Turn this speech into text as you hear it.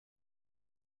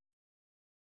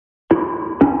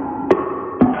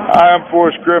I'm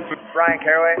Forrest Griffin. Brian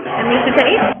Caraway. And Lisa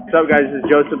Tate. What's up, guys? This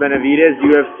is Joseph Benavidez,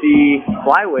 UFC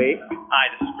flyweight. Hi,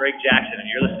 this is Greg Jackson, and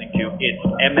you're listening to It's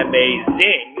MMA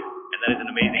Zing, and that is an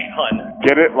amazing pun.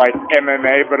 Get it? Like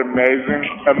MMA, but amazing?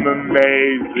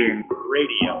 Amazing.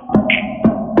 Radio.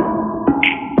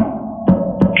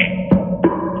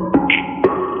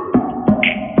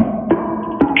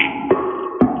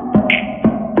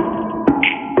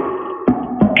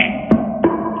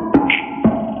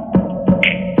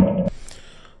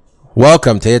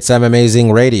 Welcome to It's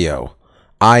Amazing Radio.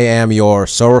 I am your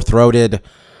sore-throated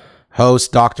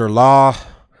host, Dr. Law.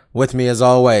 With me, as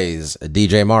always,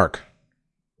 DJ Mark.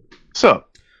 So,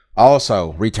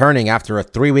 also, returning after a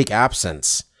 3-week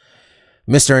absence,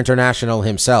 Mr. International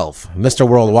himself, Mr.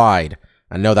 Worldwide.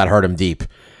 I know that hurt him deep.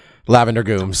 Lavender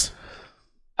Gooms.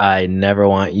 I never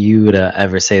want you to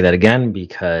ever say that again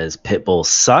because Pitbull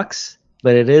sucks,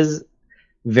 but it is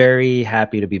very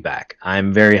happy to be back.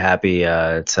 I'm very happy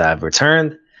to have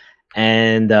returned,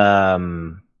 and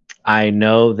I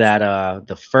know that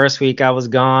the first week I was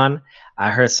gone,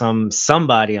 I heard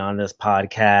somebody on this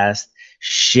podcast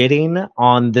shitting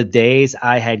on the days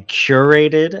I had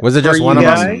curated. Was it just one of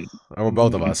us, or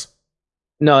both of us?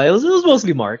 No, it was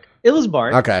mostly Mark. It was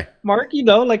Mark. Okay, Mark,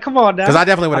 come on now. Because I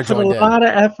definitely would have joined in. A lot of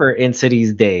effort into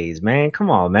these days, man. Come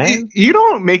on, man. You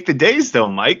don't make the days though,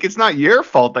 Mike. It's not your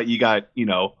fault that you got,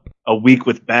 a week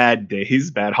with bad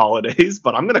days, bad holidays.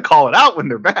 But I'm gonna call it out when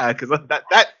they're bad because that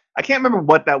I can't remember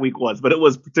what that week was, but it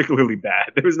was particularly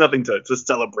bad. There was nothing to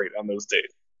celebrate on those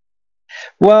days.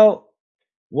 Well,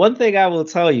 one thing I will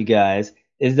tell you guys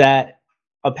is that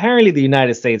apparently the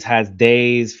United States has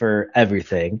days for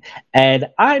everything, and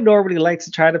I normally like to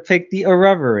try to pick the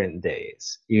irreverent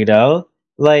days, if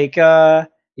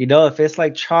it's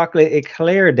like chocolate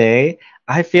eclair day,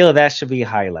 I feel that should be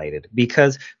highlighted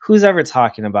because who's ever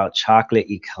talking about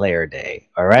chocolate eclair day?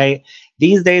 All right,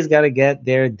 these days got to get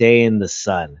their day in the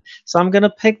sun, so I'm gonna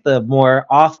pick the more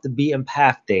off the beaten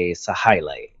path days to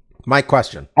highlight. Mike,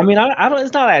 question. I mean, I don't.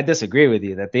 It's not that I disagree with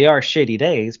you that they are shitty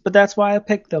days, but that's why I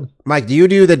picked them. Mike, do you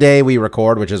do the day we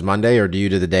record, which is Monday, or do you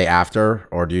do the day after,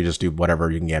 or do you just do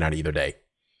whatever you can get out of either day?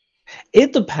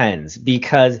 It depends,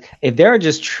 because if there are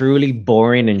just truly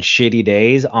boring and shitty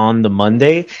days on the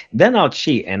Monday, then I'll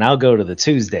cheat and I'll go to the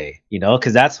Tuesday,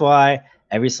 because that's why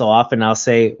every so often I'll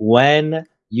say when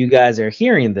you guys are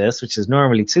hearing this, which is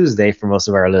normally Tuesday for most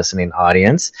of our listening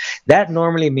audience, that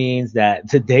normally means that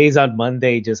the days on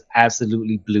Monday just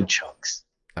absolutely blew chunks.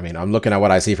 I mean, I'm looking at what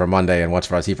I see for Monday and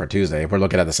what I see for Tuesday. If we're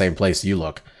looking at the same place you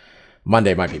look,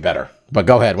 Monday might be better. But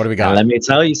go ahead. What do we got? Now, let me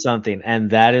tell you something. And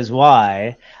that is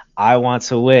why I want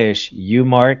to wish you,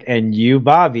 Mark, and you,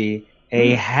 Bobby,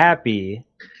 a happy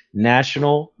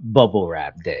National Bubble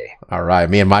Wrap Day. All right.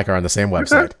 Me and Mike are on the same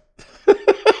website.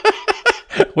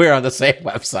 We're on the same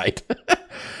website.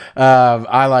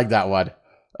 I like that one.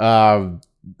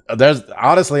 There's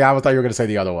honestly, I thought you were going to say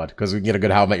the other one because we can get a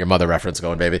good How I Met Your Mother reference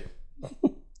going, baby.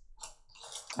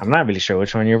 I'm not really sure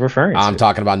which one you're referring to. I'm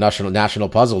talking about National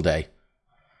Puzzle Day.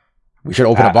 We should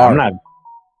open a bar.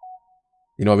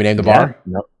 You know what we named the bar?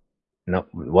 No.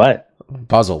 What?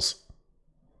 Puzzles.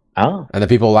 Oh. And the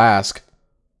people will ask,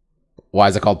 why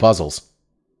is it called Puzzles?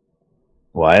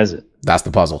 Why is it? That's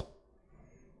the puzzle.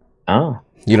 Oh.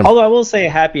 Although I will say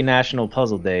happy National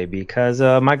Puzzle Day because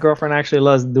my girlfriend actually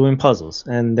loves doing puzzles,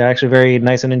 and they're actually very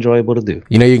nice and enjoyable to do.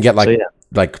 You can get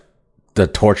like the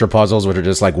torture puzzles, which are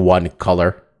just like one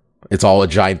color. It's all a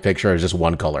giant picture. It's just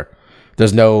one color.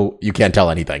 You can't tell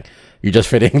anything. You're just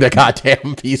fitting the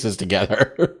goddamn pieces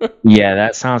together. Yeah,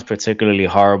 that sounds particularly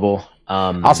horrible.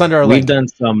 I'll send her a link.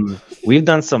 We've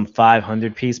done some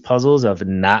 500-piece puzzles of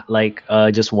not like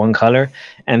just one color,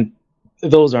 and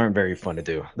those aren't very fun to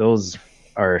do. Those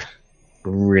are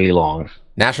really long.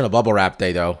 National Bubble Wrap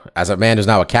Day, though, as a man who's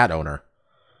now a cat owner,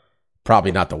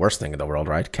 probably not the worst thing in the world,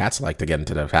 right? Cats like to get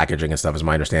into the packaging and stuff, is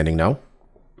my understanding, no?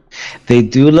 They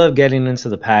do love getting into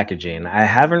the packaging. I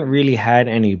haven't really had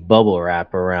any bubble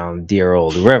wrap around dear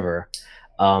old River,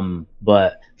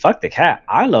 but fuck the cat.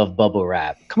 I love bubble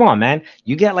wrap. Come on, man.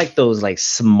 You get like those like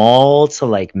small to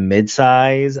like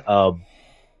mid-size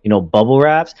bubble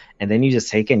wraps, and then you just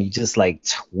take it and you just like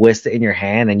twist it in your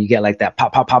hand and you get like that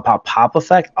pop pop pop pop pop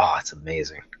effect. Oh, it's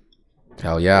amazing.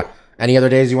 Hell yeah. Any other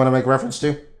days you want to make reference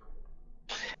to?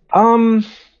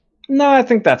 No, I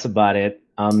think that's about it.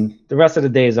 The rest of the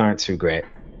days aren't too great.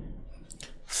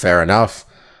 Fair enough.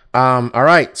 All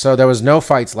right, so there was no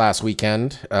fights last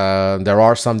weekend. There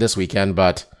are some this weekend,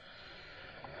 but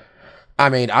I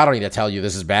mean, I don't need to tell you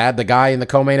this is bad. The guy in the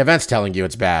co-main event's telling you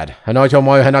it's bad. Hanoi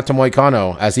Tomoe Hanato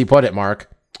Moicano, as he put it, Mark,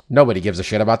 nobody gives a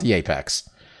shit about the Apex.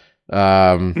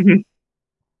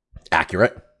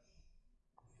 Accurate.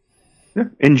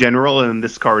 in general, and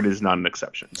this card is not an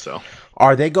exception. So,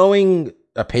 Are they going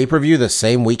a pay-per-view the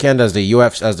same weekend as the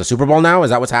UFC as the Super Bowl now? Is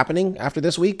that what's happening after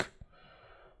this week?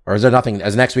 Or is there nothing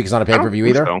as next week is not a pay-per-view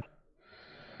either? So.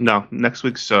 No, next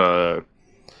week's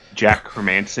Jack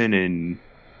Hermanson and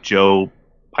Joe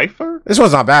Pfeiffer. This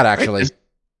one's not bad actually. Right?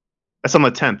 That's on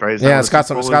the 10th, right? Yeah, it's got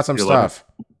some stuff.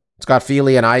 It's got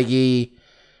Feely and Ige,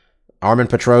 Armin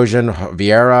Petrosian,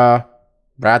 Vieira,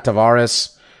 Brad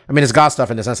Tavares. I mean, it's got stuff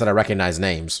in the sense that I recognize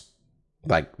names.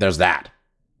 Like, there's that.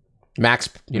 Max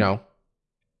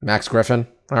Griffin.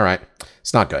 All right.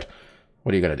 It's not good.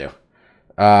 What are you going to do?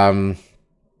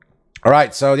 All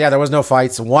right. So, yeah, there was no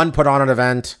fights. One put on an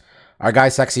event. Our guy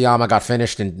Sexyama got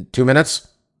finished in 2 minutes,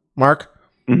 Mark.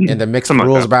 Mm-hmm. In the mixed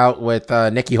rules bout with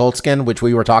Nikki Holtzkin, which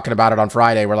we were talking about it on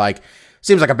Friday. We're like,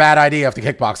 seems like a bad idea if the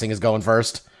kickboxing is going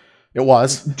first. It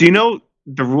was. Do you know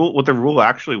what the rule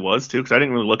actually was too? Because I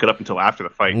didn't really look it up until after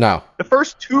the fight. No. The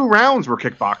first 2 rounds were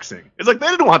kickboxing. It's like they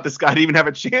didn't want this guy to even have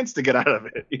a chance to get out of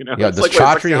it. You know? Yeah, does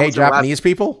Chatri hate Japanese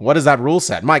people? What is that rule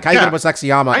set? Mike, how you gonna put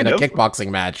Sexyama in a kickboxing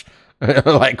match?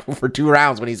 Like for 2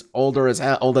 rounds when he's old as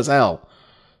hell.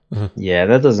 Yeah,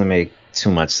 that doesn't make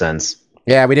too much sense.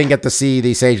 Yeah, we didn't get to see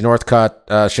the Sage Northcutt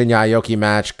Shinya Aoki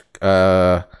match.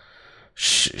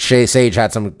 Sage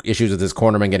had some issues with his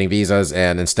cornerman getting visas,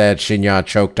 and instead Shinya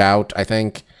choked out, I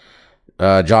think,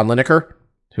 John Lineker,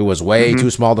 who was way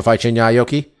too small to fight Shinya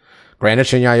Aoki. Granted,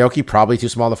 Shinya Aoki probably too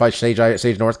small to fight Sage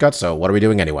Northcutt, so what are we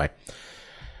doing anyway?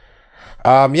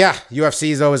 Yeah,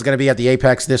 UFC, though, is going to be at the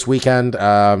Apex this weekend.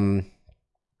 I'm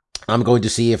going to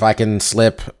see if I can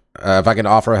if I can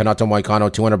offer Renato Moicano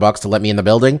 $200 to let me in the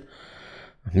building.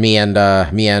 Me and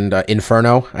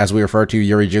Inferno, as we refer to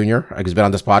Yuri Jr., who's been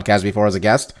on this podcast before as a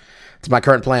guest. It's my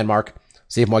current plan, Mark.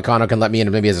 See if Moicano can let me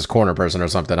in, maybe as his corner person or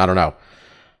something. I don't know.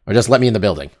 Or just let me in the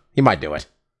building. He might do it.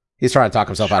 He's trying to talk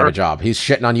himself out of a job. He's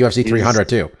shitting on UFC 300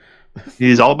 too.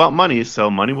 He's all about money, so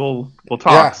money will talk.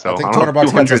 Yeah, so I think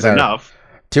 $200 gets us there. Enough.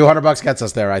 $200 gets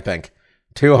us there, I think.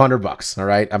 $200. All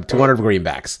right, I'm 200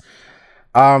 greenbacks.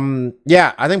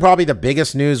 Yeah, I think probably the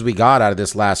biggest news we got out of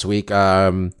this last week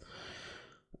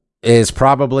is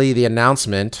probably the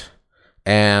announcement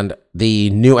and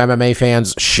the new MMA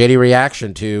fans' shitty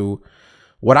reaction to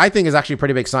what I think is actually a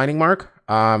pretty big signing, Mark.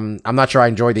 I'm not sure I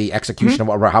enjoy the execution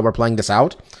of how we're playing this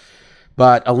out,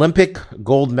 but Olympic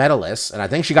gold medalists, and I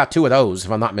think she got 2 of those,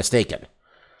 if I'm not mistaken.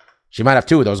 She might have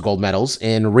 2 of those gold medals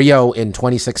in Rio in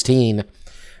 2016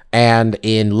 and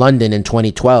in London in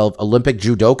 2012. Olympic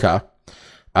judoka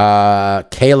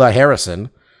Kayla Harrison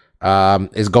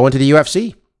is going to the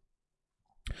UFC.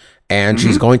 And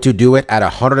she's going to do it at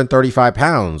 135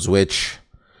 pounds, which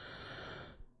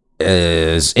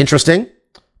is interesting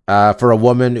for a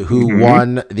woman who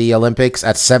won the Olympics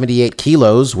at 78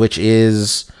 kilos, which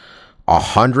is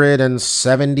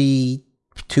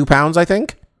 172 pounds, I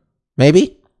think,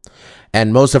 maybe.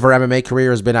 And most of her MMA career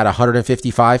has been at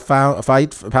 155 pound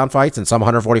fights and some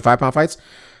 145 pound fights.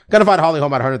 Gonna fight Holly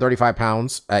Holm at 135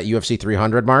 pounds at UFC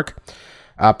 300, Mark.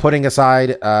 Putting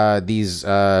aside these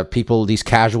people, these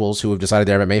casuals who have decided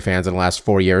they're MMA fans in the last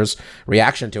 4 years,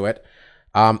 reaction to it,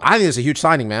 I think it's a huge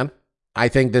signing, man. I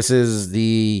think this is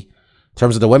in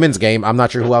terms of the women's game, I'm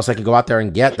not sure who else they could go out there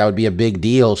and get. That would be a big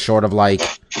deal, short of I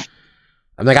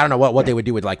don't know what they would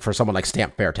do with for someone like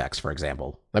Stamp Fairtex, for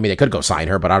example. I mean, they could go sign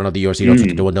her, but I don't know if the UFC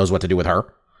knows what to do with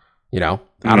her. You know,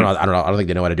 I don't know. I don't think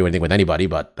they know how to do anything with anybody,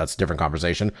 but that's a different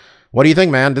conversation. What do you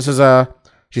think, man?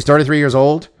 She's 33 years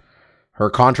old. Her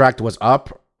contract was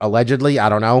up, allegedly. I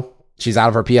don't know. She's out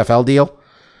of her PFL deal.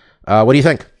 What do you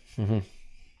think?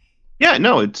 Yeah,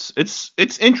 no, it's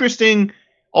interesting.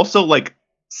 Also,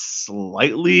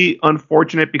 slightly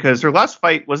unfortunate because her last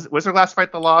fight was her last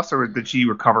fight the loss, or did she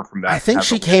recover from that? I think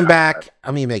she came back.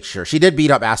 Let me make sure. She did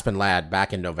beat up Aspen Ladd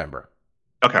back in November.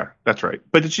 Okay, that's right.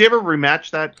 But did she ever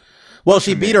rematch that? Well,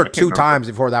 she beat her 2 times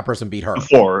before that person beat her.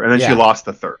 And then she lost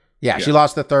the third. Yeah, she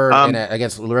lost the third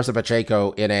against Larissa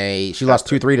Pacheco she lost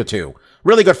 2-3-2.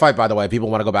 Really good fight, by the way. People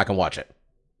want to go back and watch it.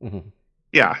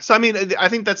 Yeah, so I mean, I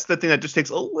think that's the thing that just takes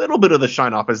a little bit of the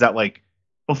shine off is that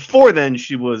before then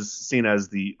she was seen as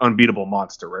the unbeatable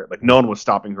monster, right? No one was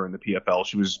stopping her in the PFL.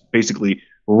 She was basically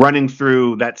running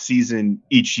through that season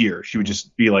each year. She would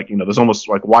just be there's almost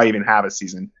why even have a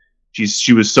season?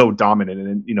 She was so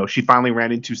dominant, and she finally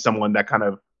ran into someone that kind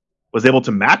of was able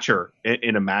to match her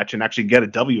in a match and actually get a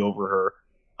W over her.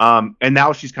 And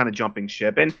now she's kind of jumping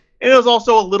ship. And it was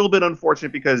also a little bit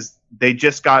unfortunate because they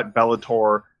just got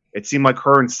Bellator. It seemed like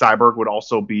her and Cyborg would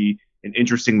also be an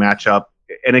interesting matchup.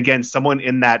 And again, someone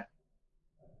in that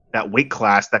weight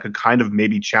class that could kind of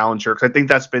maybe challenge her. Because I think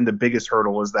that's been the biggest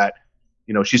hurdle is that,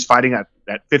 she's fighting at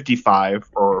 55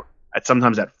 or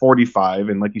sometimes at 45.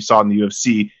 And like you saw in the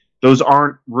UFC, those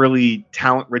aren't really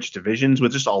talent-rich divisions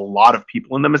with just a lot of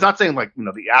people in them. It's not saying like,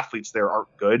 the athletes there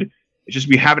aren't good. It's just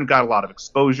we haven't got a lot of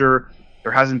exposure.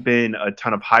 There hasn't been a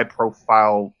ton of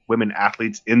high-profile women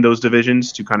athletes in those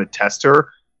divisions to kind of test her.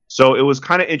 So it was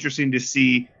kind of interesting to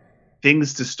see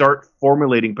things to start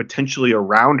formulating potentially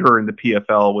around her in the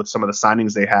PFL with some of the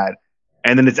signings they had.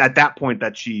 And then it's at that point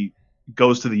that she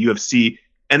goes to the UFC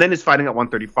and then is fighting at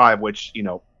 135, which,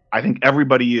 I think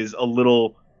everybody is a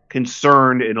little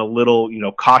concerned and a little,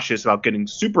 cautious about getting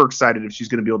super excited if she's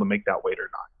going to be able to make that weight or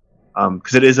not.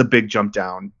 Because it is a big jump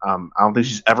down. I don't think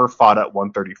she's ever fought at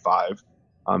 135.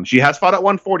 She has fought at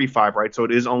 145, right? So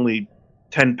it is only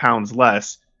 10 pounds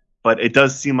less, but it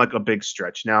does seem like a big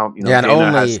stretch. Now, and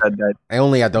Dana has said that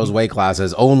only at those weight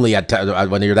classes, only at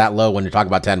when you're that low, when you're talking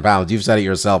about 10 pounds, you've said it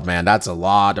yourself, man. That's a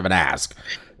lot of an ask.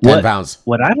 10 pounds.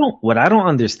 What I don't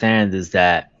understand is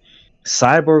that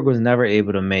Cyborg was never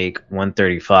able to make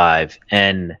 135,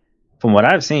 and from what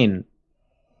I've seen,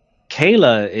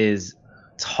 Kayla is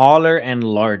taller and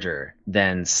larger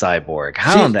than Cyborg.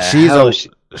 I don't know she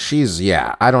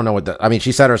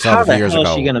said herself a few years ago.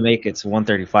 How is she gonna make it to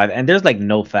 135? And there's like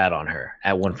no fat on her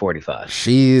at 145.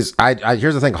 Here's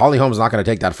the thing. Holly Holm's not going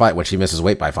to take that fight when she misses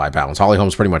weight by 5 pounds. Holly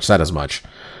Holm's pretty much said as much.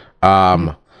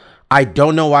 I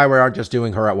don't know why we aren't just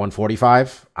doing her at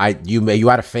 145. You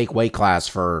had a fake weight class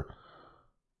for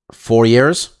 4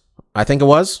 years, I think it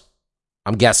was.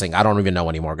 I'm guessing. I don't even know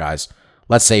anymore, guys.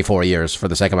 Let's say 4 years for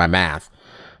the sake of my math,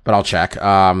 but I'll check.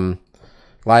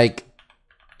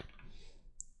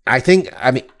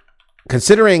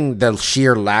 Considering the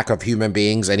sheer lack of human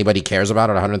beings anybody cares about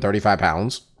at 135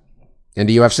 pounds in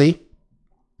the UFC,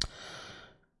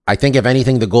 I think if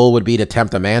anything, the goal would be to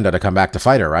tempt Amanda to come back to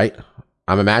fight her, right?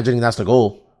 I'm imagining that's the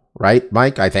goal, right,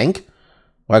 Mike? I think.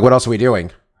 Like, what else are we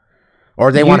doing?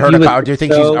 Or they want her to? Do you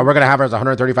think we're going to have her as a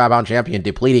 135-pound champion,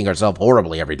 depleting herself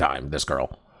horribly every time? This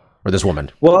girl or this woman?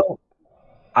 Well,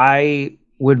 I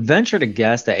would venture to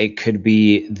guess that it could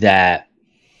be that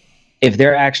if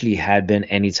there actually had been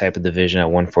any type of division at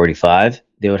 145,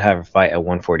 they would have a fight at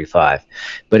 145.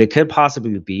 But it could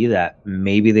possibly be that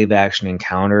maybe they've actually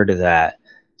encountered that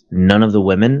none of the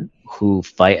women who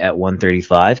fight at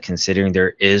 135, considering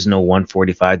there is no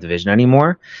 145 division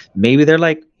anymore, maybe they're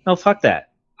like, no, fuck that.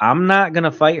 I'm not going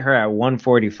to fight her at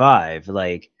 145.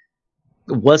 Like,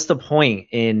 what's the point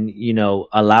in,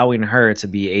 allowing her to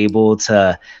be able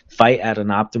to fight at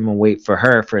an optimum weight for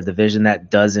her for a division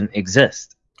that doesn't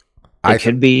exist? It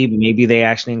could be maybe they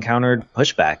actually encountered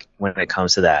pushback when it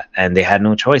comes to that, and they had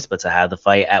no choice but to have the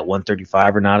fight at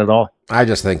 135 or not at all. I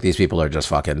just think these people are just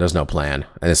fucking. There's no plan.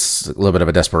 And it's a little bit of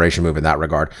a desperation move in that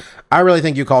regard. I really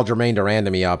think you call Jermaine Duran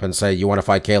to me up and say you want to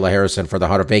fight Kayla Harrison for the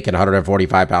vacant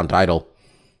 145-pound title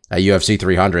at UFC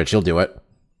 300. She'll do it.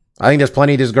 I think there's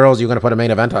plenty of these girls. You're going to put a main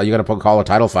event. You're going to call a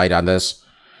title fight on this,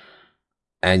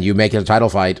 and you make it a title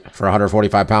fight for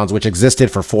 145 pounds, which existed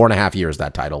for 4.5 years.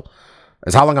 That title.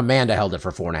 It's how long Amanda held it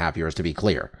for 4.5 years, to be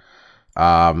clear.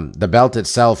 The belt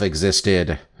itself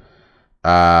existed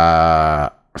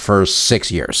for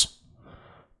 6 years.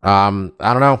 I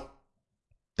don't know.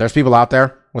 There's people out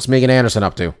there. What's Megan Anderson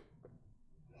up to?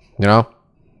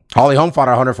 Holly Holm fought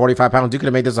at 145 pounds. You could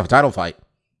have made this a title fight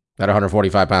at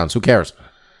 145 pounds. Who cares?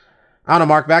 I don't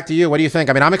know, Mark. Back to you. What do you think?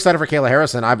 I'm excited for Kayla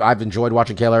Harrison. I've enjoyed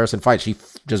watching Kayla Harrison fight. She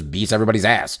just beats everybody's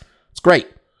ass. It's great.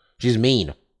 She's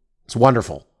mean. It's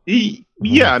wonderful.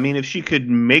 Yeah, if she could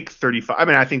make 35,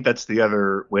 I think that's the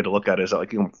other way to look at it, is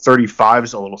that 35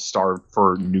 is a little star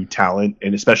for new talent,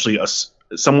 and especially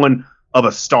someone of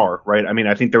a star, right?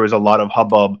 I think there was a lot of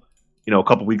hubbub, a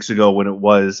couple weeks ago when it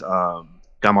was, I'm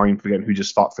already forgetting who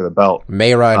just fought for the belt.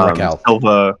 Mayra and Raquel.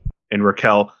 Silva and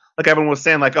Raquel. Like everyone was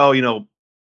saying,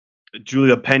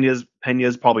 Julia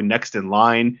Pena's probably next in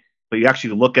line, but you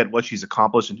actually look at what she's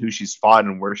accomplished and who she's fought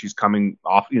and where she's coming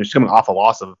off. She's coming off a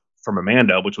loss from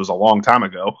Amanda, which was a long time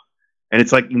ago. And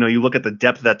it's like, you look at the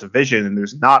depth of that division and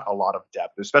there's not a lot of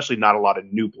depth, especially not a lot of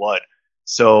new blood.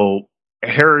 So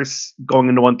Harris going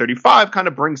into 135 kind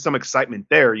of brings some excitement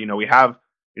there. We have,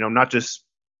 not just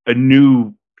a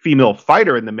new female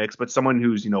fighter in the mix, but someone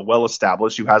who's, well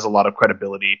established, who has a lot of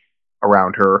credibility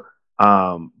around her.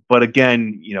 But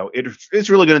again, it's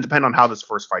really going to depend on how this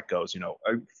first fight goes.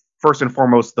 First and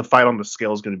foremost, the fight on the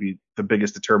scale is going to be the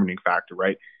biggest determining factor,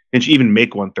 right? Can she even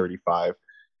make 135?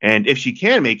 And if she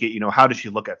can make it, how does she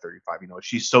look at 35? Is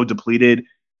she so depleted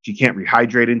she can't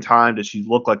rehydrate in time? Does she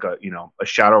look like a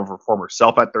shadow of her former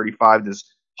self at 35?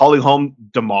 Does Holly Holm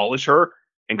demolish her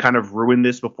and kind of ruin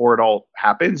this before it all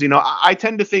happens? I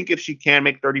tend to think if she can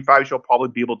make 35, she'll probably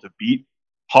be able to beat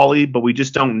Holly, but we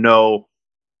just don't know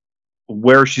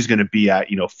where she's going to be at,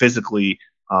 physically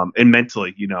and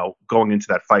mentally, going into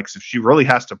that fight. Because if she really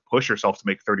has to push herself to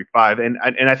make 35, and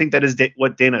I think that is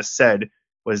what Dana said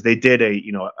was they did a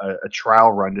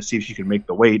trial run to see if she could make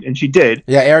the weight, and she did.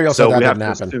 Yeah, Ariel so said that we have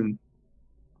didn't to happen. assume.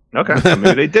 Okay, so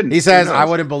maybe they didn't. He says, I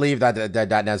wouldn't believe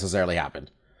that necessarily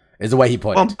happened, is the way he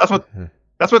put it.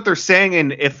 That's what they're saying.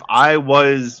 And if I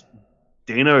was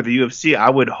Dana or the UFC, I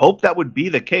would hope that would be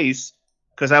the case,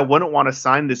 because I wouldn't want to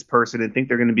sign this person and think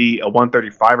they're going to be a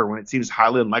 135er when it seems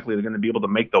highly unlikely they're going to be able to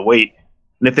make the weight.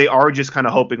 And if they are just kind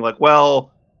of hoping like,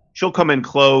 well, she'll come in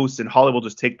close and Holly will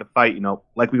just take the fight,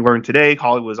 like we learned today,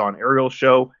 Holly was on Ariel's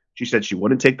show. She said she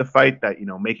wouldn't take the fight, that,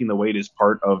 making the weight is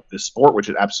part of the sport, which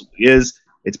it absolutely is.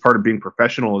 It's part of being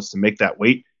professional is to make that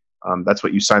weight. That's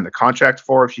what you signed the contract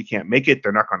for. If she can't make it,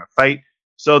 they're not going to fight.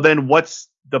 So then what's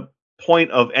the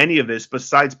point of any of this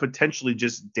besides potentially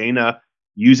just Dana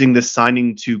using this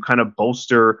signing to kind of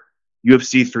bolster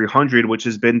UFC 300, which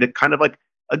has been the kind of like,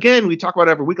 again, we talk about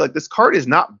it every week, like this card is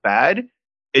not bad.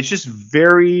 It's just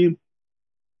it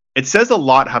says a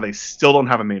lot how they still don't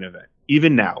have a main event,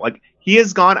 even now. Like, he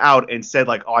has gone out and said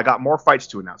like, oh, I got more fights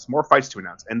to announce.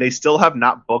 And they still have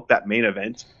not booked that main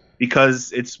event,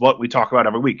 because it's what we talk about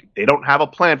every week. They don't have a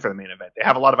plan for the main event. They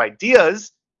have a lot of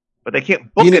ideas, but they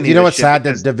can't book any. You know what's sad?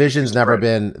 The division's never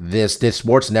been this. This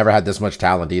sport's never had this much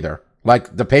talent either.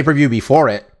 Like the pay-per-view before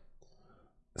it,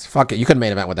 fuck it, you could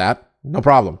main event with that. No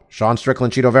problem. Sean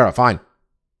Strickland, Cheeto Vera, fine.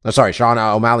 Oh, sorry, Sean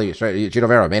O'Malley, Cheeto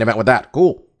Vera, main event with that.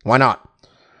 Cool. Why not?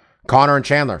 Connor and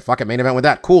Chandler, fuck it, main event with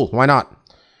that. Cool. Why not?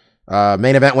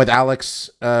 Main event with Alex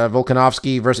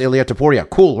Volkanovski versus Ilya Topuria.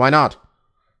 Cool. Why not?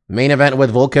 Main event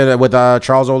with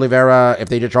Charles Oliveira, if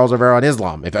they did Charles Oliveira on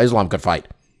Islam, if Islam could fight.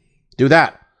 Do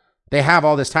that. They have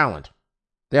all this talent.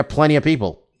 They have plenty of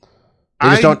people. They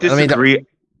just don't disagree.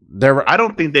 I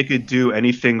don't think they could do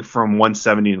anything from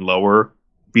 170 and lower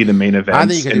be the main event. I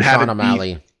think you could do Sean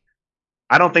O'Malley.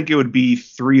 I don't think it would be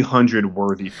 300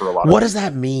 worthy for a lot of What does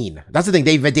that mean? That's the thing.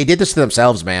 They did this to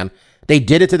themselves, man. They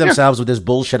did it to themselves with this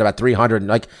bullshit about 300.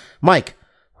 Like, Mike,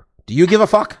 do you give a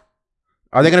fuck?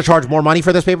 Are they going to charge more money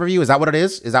for this pay-per-view? Is that what it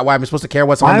is? Is that why I'm supposed to care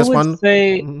what's on this one?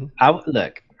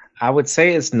 I would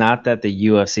say it's not that the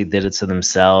UFC did it to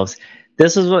themselves.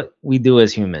 This is what we do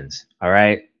as humans, all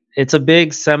right? It's a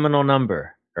big seminal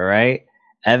number, all right?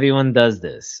 Everyone does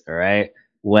this, all right?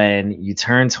 When you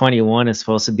turn 21, it's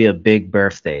supposed to be a big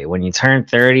birthday. When you turn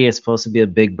 30, it's supposed to be a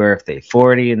big birthday.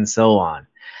 40 and so on.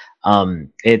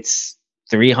 It's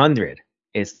 300.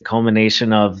 It's the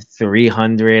culmination of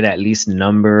 300 at least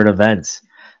numbered events.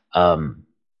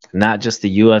 Not just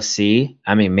the UFC.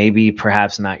 I mean, maybe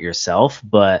perhaps not yourself,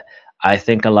 but I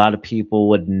think a lot of people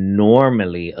would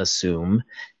normally assume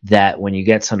that when you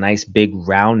get to a nice big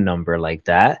round number like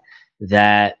that,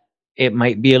 that it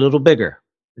might be a little bigger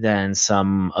than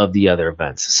some of the other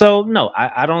events. So no,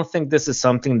 I don't think this is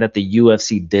something that the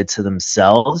UFC did to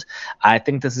themselves. I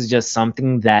think this is just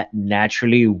something that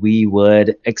naturally we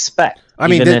would expect. I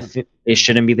mean, even if it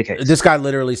shouldn't be the case. This guy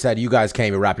literally said, you guys can't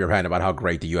even wrap your head about how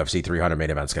great the UFC 300 main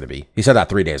event's going to be. He said that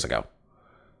 3 days ago.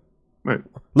 Right.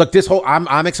 Look,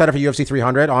 I'm excited for UFC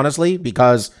 300, honestly,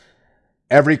 because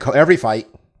every fight,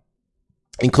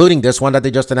 including this one that they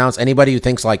just announced, anybody who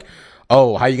thinks like,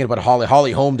 oh, how are you going to put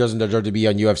Holly Holm doesn't deserve to be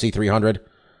on UFC 300?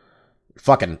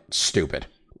 Fucking stupid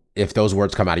if those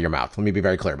words come out of your mouth. Let me be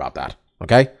very clear about that,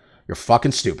 okay? You're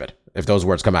fucking stupid if those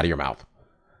words come out of your mouth.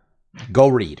 Go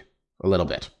read a little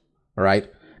bit, all right?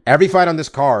 Every fight on this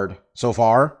card so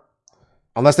far,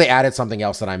 unless they added something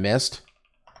else that I missed,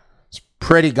 it's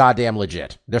pretty goddamn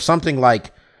legit. There's something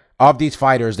like, of these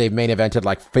fighters, they've main evented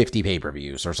like 50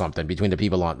 pay-per-views or something between the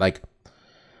people on, like,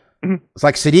 it's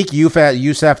like Sadiq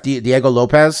Youssef, Diego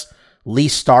Lopez,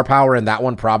 least star power in that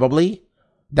one probably.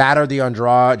 That or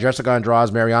the Jessica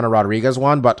Andrade, Mariana Rodriguez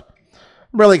one, but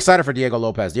I'm really excited for Diego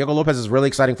Lopez. Diego Lopez is a really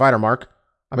exciting fighter, Mark.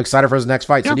 I'm excited for his next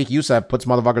fight. Yeah. Sadiq Youssef puts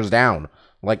motherfuckers down.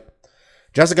 Like,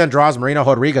 Jessica Andrade, Marina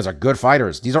Rodriguez are good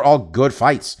fighters. These are all good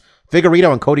fights.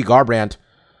 Figueiredo and Cody Garbrandt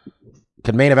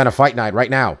can main event a fight night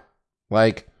right now.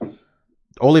 Like,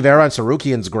 Oliveira and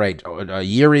Sarukian's great.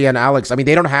 Yuri and Alex. I mean,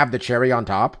 they don't have the cherry on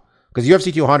top. Because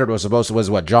UFC 200 was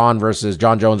what, John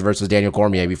Jones versus Daniel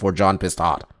Cormier before John pissed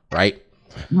hot, right?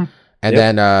 Mm-hmm. And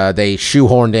then they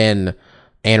shoehorned in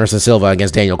Anderson Silva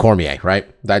against Daniel Cormier, right?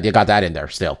 You got that in there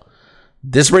still.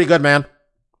 This is pretty good, man.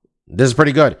 This is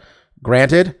pretty good.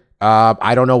 Granted,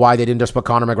 I don't know why they didn't just put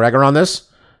Conor McGregor on this,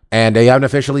 and they haven't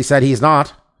officially said he's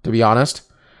not, to be honest.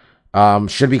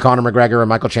 Should be Conor McGregor and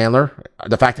Michael Chandler.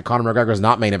 The fact that Conor McGregor is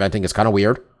not main eventing is kind of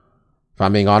weird, if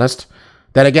I'm being honest.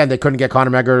 Then again, they couldn't get Conor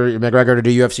McGregor to do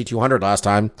UFC 200 last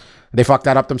time. They fucked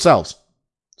that up themselves.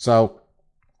 So,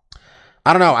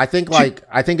 I don't know. I think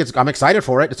I'm excited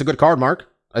for it. It's a good card, Mark.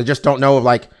 I just don't know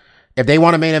if they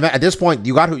want a main event at this point.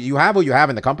 You have who you have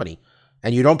in the company,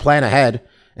 and you don't plan ahead.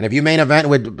 And if you main event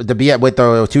with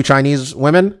the two Chinese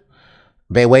women,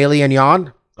 Bei Weili and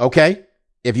Yan, okay.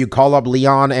 If you call up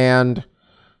Leon and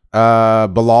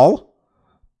Bilal,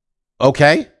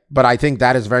 okay. But I think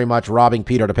that is very much robbing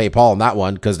Peter to pay Paul in that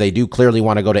one, because they do clearly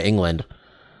want to go to England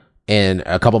in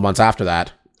a couple months after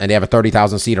that, and they have a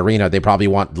 30,000 seat arena. They probably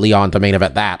want Leon to main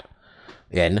event that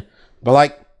in.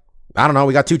 But I don't know.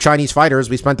 We got two Chinese fighters.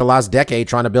 We spent the last decade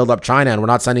trying to build up China, and we're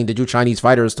not sending the two Chinese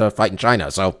fighters to fight in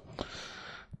China. So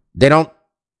they don't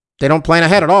plan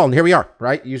ahead at all. And here we are,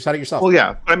 right? You said it yourself. Well,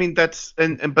 yeah. I mean, but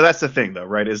that's the thing, though,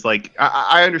 right? Is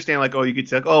I understand, you could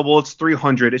say, well, it's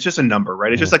 300. It's just a number,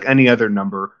 right? It's just like any other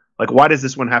number. Why does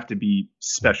this one have to be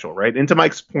special, right? And to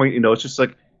Mike's point, it's just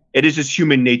it is just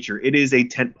human nature. It is a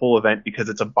tentpole event because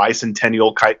it's a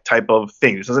bicentennial type of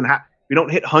thing. It doesn't have. We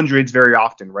don't hit hundreds very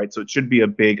often, right? So it should be a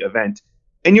big event.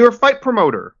 And you're a fight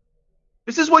promoter.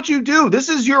 This is what you do. This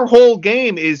is your whole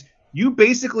game. Is you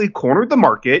basically cornered the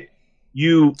market.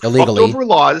 You illegally fucked over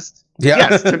laws. Yeah.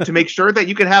 Yes, to make sure that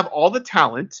you can have all the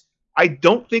talent. I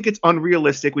don't think it's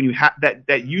unrealistic when you have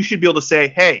that you should be able to say,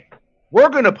 hey, we're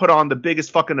going to put on the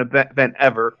biggest fucking event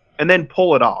ever and then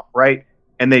pull it off, right?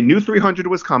 And they knew 300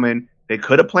 was coming. They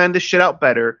could have planned this shit out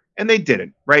better, and they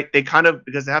didn't, right? They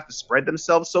because they have to spread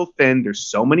themselves so thin. There's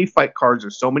so many fight cards.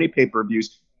 There's so many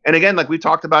pay-per-views. And again, we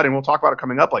talked about, and we'll talk about it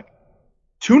coming up,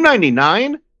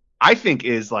 $299, I think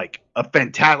is a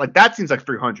fantastic, that seems like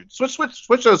 300.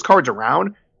 Switch those cards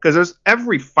around, because there's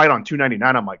every fight on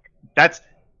 299. I'm that's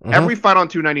every fight on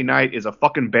 299 is a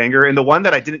fucking banger. And the one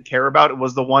that I didn't care about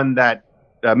was the one that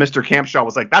Mr. Campshaw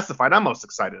was that's the fight I'm most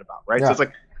excited about, right? Yeah. So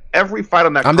it's every fight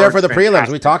on that. I'm there for the prelims.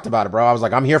 Fantastic. We talked about it, bro. I was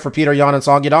I'm here for Peter Yan and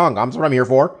Song Yadong. That's what I'm here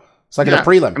for. It's a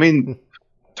prelim. I mean,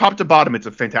 top to bottom, it's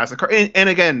a fantastic card. And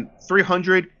again,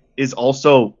 300 is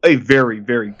also a very,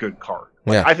 very good card.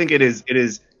 I think it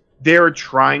is. They're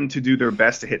trying to do their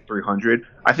best to hit 300.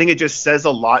 I think it just says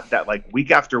a lot that week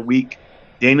after week,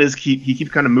 Dana's keeps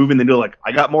kind of moving the needle.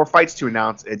 I got more fights to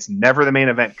announce. It's never the main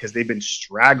event because they've been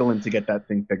straggling to get that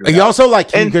thing figured out. He also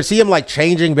you could see him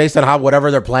changing based on how whatever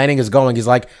they're planning is going. He's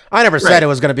I never said it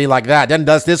was going to be like that. Then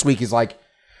does this week. He's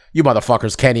you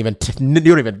motherfuckers can't even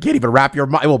wrap your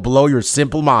mind. It will blow your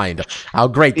simple mind how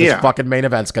great this fucking main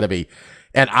event's going to be.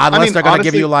 And unless they're going to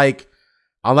give you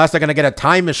unless they're going to get a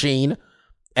time machine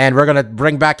and we're going to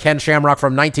bring back Ken Shamrock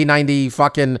from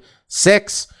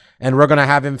 1996 and we're going to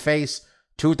have him face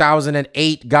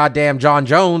 2008 goddamn John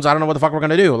Jones. I don't know what the fuck we're going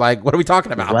to do. What are we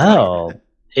talking about? Well,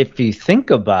 if you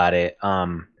think about it,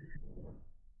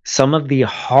 some of the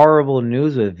horrible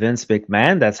news with Vince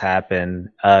McMahon that's happened,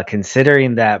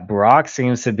 considering that Brock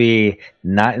seems to be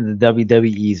not in the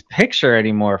WWE's picture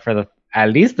anymore for at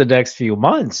least the next few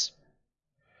months.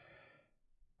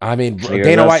 I mean,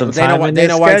 Dana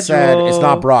White said it's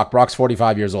not Brock. Brock's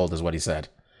 45 years old is what he said.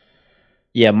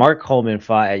 Yeah, Mark Coleman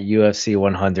fought at UFC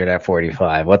 100 at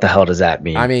 45. What the hell does that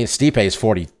mean? I mean, Stipe's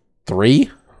 43,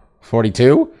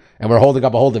 42, and we're holding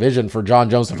up a whole division for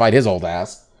John Jones to fight his old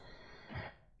ass.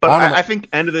 But I think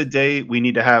end of the day,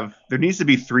 there needs to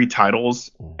be 3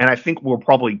 titles, and I think we'll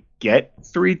probably get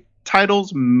 3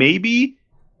 titles, maybe,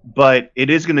 but it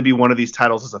is going to be one of these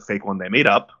titles is a fake one they made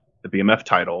up, the BMF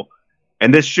title.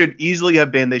 And this should easily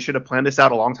have been, they should have planned this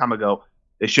out a long time ago.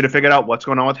 They should have figured out what's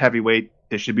going on with heavyweight.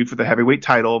 This should be for the heavyweight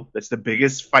title. That's the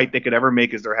biggest fight they could ever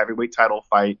make is their heavyweight title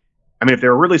fight. I mean, if they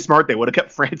were really smart, they would have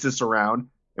kept Francis around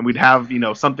and we'd have,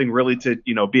 something really to,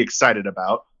 be excited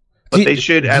about. But they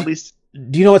should at least.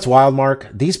 Do you know what's wild, Mark?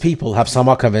 These people have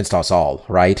somewhat convinced us all,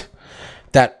 right?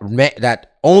 That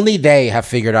only they have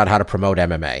figured out how to promote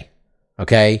MMA.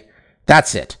 Okay?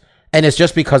 That's it. And it's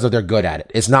just because they're good at it.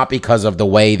 It's not because of the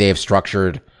way they've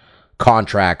structured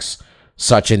contracts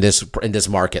such in this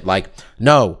market.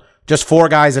 No, just 4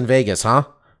 guys in Vegas, huh?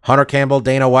 Hunter Campbell,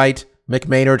 Dana White, Mick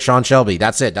Maynard, Sean Shelby.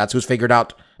 That's it. That's who's figured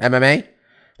out MMA.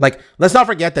 Let's not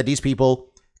forget that these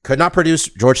people could not produce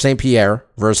George St. Pierre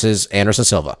versus Anderson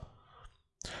Silva.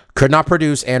 Could not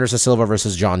produce Anderson Silva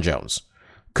versus John Jones.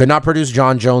 Could not produce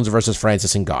John Jones versus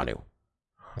Francis Ngannou.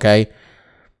 Okay?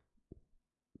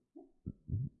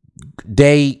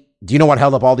 Do you know what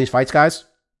held up all these fights, guys?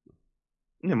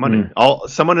 Yeah, money.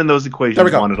 Someone in those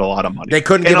equations wanted a lot of money. They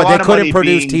couldn't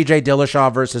produce TJ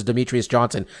Dillashaw versus Demetrius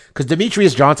Johnson because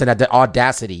Demetrius Johnson had the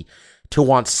audacity to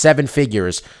want 7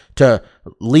 figures to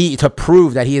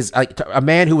prove that he is a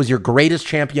man who was your greatest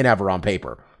champion ever on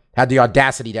paper. Had the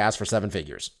audacity to ask for 7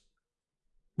 figures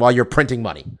while you're printing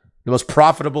money. The most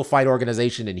profitable fight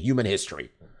organization in human history.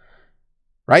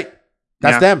 Right?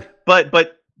 That's them.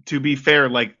 But to be fair,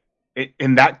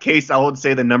 in that case, I would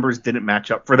say the numbers didn't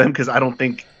match up for them because I don't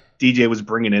think DJ was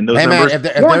bringing in those numbers.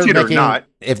 Man,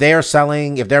 if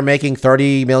they're making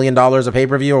 $30 million a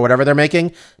pay-per-view or whatever they're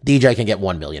making, DJ can get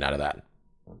 $1 million out of that.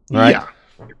 Right? Yeah.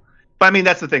 But I mean,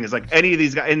 that's the thing is like any of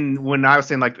these guys, and when I was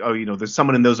saying like, oh, there's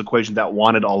someone in those equations that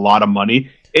wanted a lot of money,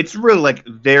 it's really like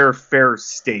their fair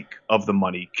stake of the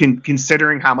money,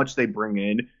 considering how much they bring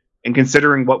in and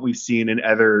considering what we've seen in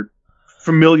other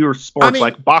familiar sports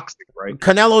like boxing, right?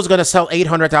 Canelo's going to sell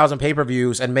 800,000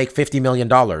 pay-per-views and make $50 million.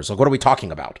 Like, what are we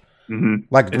talking about? Mm-hmm.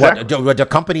 Like, exactly. What the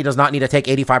company does not need to take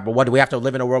 85%, but what do we have to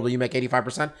live in a world where you make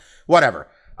 85%? Whatever.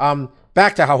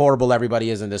 Back to how horrible everybody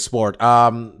is in this sport.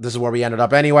 This is where we ended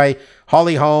up anyway.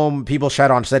 Holly Holm, people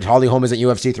said Holly Holm isn't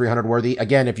UFC 300 worthy.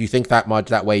 Again, if you think that much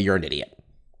that way, you're an idiot.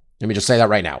 Let me just say that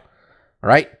right now. All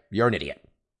right? You're an idiot.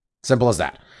 Simple as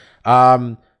that.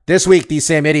 This week, these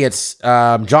same idiots,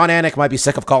 John Anik might be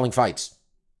sick of calling fights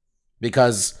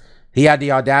because he had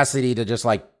the audacity to just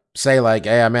like say like,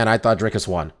 hey, man, I thought Drickus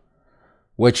won,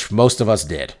 which most of us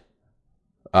did.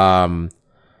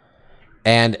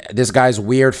 And this guy's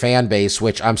weird fan base,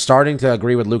 which I'm starting to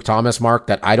agree with Luke Thomas, Mark,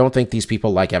 that I don't think these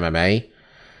people like MMA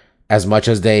as much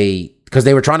as because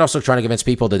they were trying to convince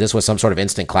people that this was some sort of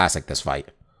instant classic, this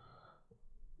fight.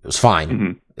 It was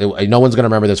fine. Mm-hmm. No one's going to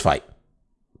remember this fight.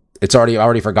 It's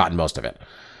already forgotten most of it.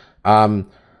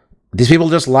 These people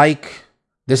just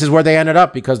this is where they ended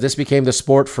up because this became the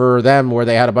sport for them where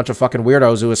they had a bunch of fucking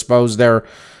weirdos who suppose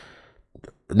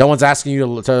no one's asking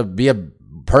you to be a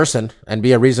person and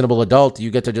be a reasonable adult. You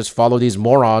get to just follow these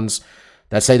morons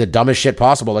that say the dumbest shit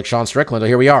possible, like Sean Strickland.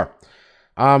 Here we are.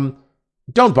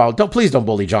 Please don't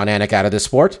bully John Anik out of this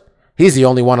sport. He's the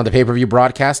only one on the pay-per-view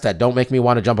broadcast that don't make me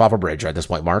want to jump off a bridge at this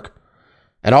point, Mark.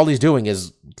 And all he's doing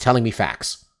is telling me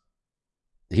facts.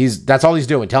 That's all he's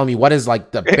doing, telling me what is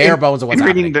like the bare bones of what's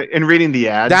happening. Reading the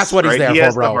ads. That's what he's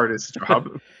there for, bro. The hardest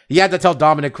job. He had to tell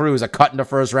Dominic Cruz a cut in the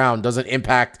first round doesn't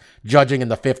impact judging in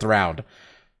the fifth round.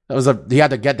 He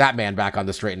had to get that man back on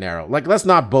the straight and narrow. Like, let's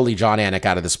not bully John Anik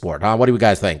out of the sport, huh? What do you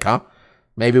guys think, huh?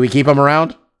 Maybe we keep him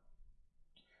around?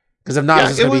 Because if not,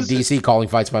 it's going to be DC calling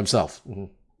fights by himself. Mm-hmm.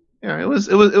 Yeah, it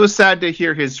was sad to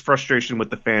hear his frustration with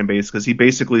the fan base because he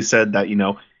basically said that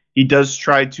he does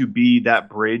try to be that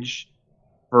bridge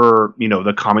for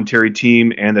the commentary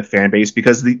team and the fan base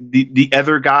because the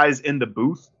other guys in the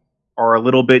booth are a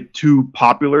little bit too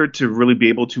popular to really be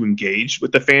able to engage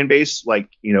with the fan base like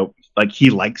he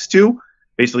likes to.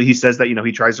 Basically, he says that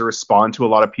he tries to respond to a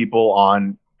lot of people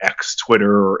on X,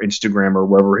 Twitter, or Instagram, or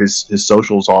wherever his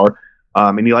socials are,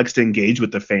 and he likes to engage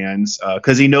with the fans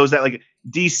because he knows that like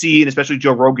DC and especially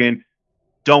Joe Rogan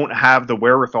don't have the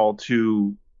wherewithal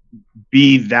to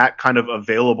be that kind of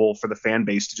available for the fan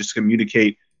base to just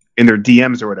communicate in their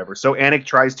DMs or whatever. So Anik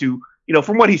tries to,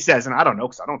 from what he says, and I don't know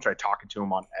because I don't try talking to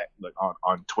him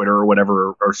on Twitter or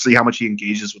whatever, or see how much he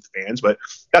engages with fans, but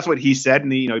that's what he said,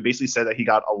 and he basically said that he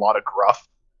got a lot of gruff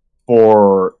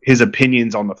for his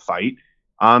opinions on the fight,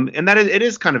 and that it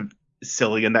is kind of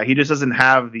silly in that he just doesn't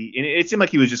have it seemed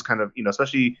like he was just kind of,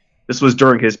 especially this was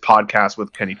during his podcast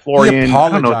with Kenny Florian. He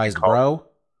apologized, bro.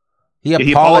 He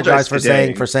apologized for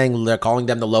saying they're calling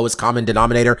them the lowest common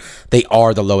denominator. They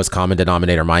are the lowest common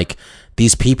denominator, Mike.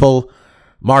 These people,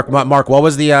 Mark, what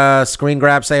was the screen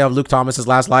grab say of Luke Thomas's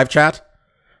last live chat?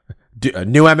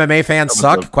 New MMA fans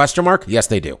suck? Question mark? Yes,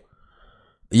 they do.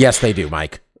 Yes, they do,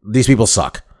 Mike. These people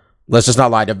suck. Let's just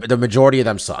not lie. The majority of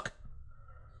them suck.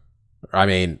 I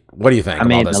mean, what do you think? I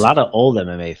mean, a lot of old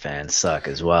MMA fans suck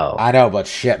as well. I know, but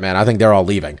shit, man, I think they're all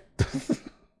leaving.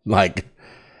 Like,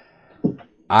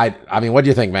 I mean, what do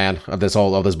you think, man, of this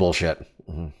bullshit?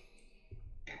 Mm-hmm.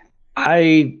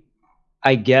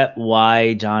 I get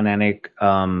why John Anik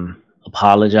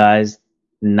apologized.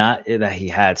 Not that he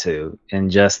had to,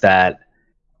 and just that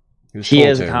he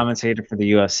is a commentator for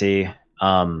the UFC.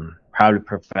 Probably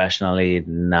professionally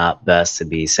not best to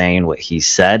be saying what he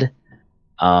said.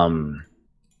 I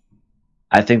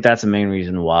think that's the main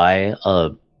reason why I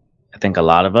think a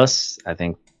lot of us, I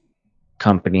think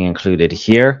company included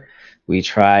here, we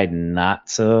tried not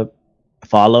to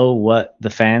follow what the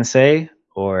fans say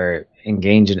or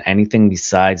engage in anything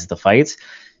besides the fights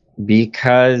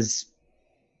because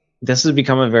this has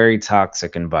become a very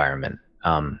toxic environment,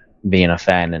 being a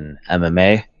fan in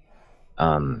MMA.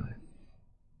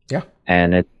 Yeah.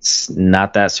 And it's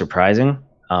not that surprising,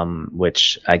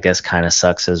 which I guess kind of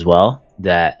sucks as well,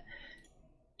 that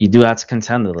you do have to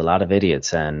contend with a lot of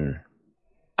idiots. And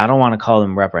I don't want to call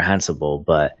them reprehensible,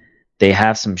 but they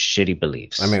have some shitty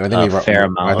beliefs. I mean, I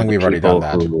think we've already done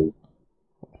that.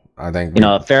 I think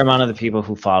a fair amount of the people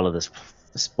who follow this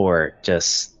sport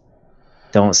just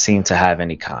don't seem to have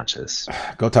any conscience.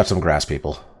 Go touch some grass,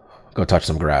 people. Go touch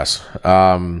some grass.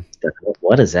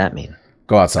 What does that mean?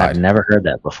 Go outside. I've never heard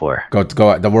that before. Go to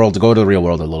the real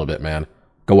world a little bit, man.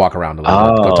 Go walk around a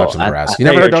little bit. Go touch some grass. You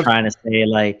never heard trying to say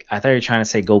I thought you were trying to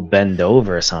say go bend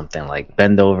over or something, like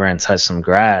bend over and touch some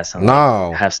grass and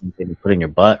have something to put in your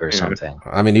butt or something.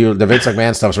 I mean, the Vince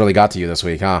McMahon stuff's really got to you this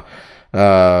week, huh?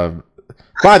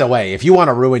 By the way, if you want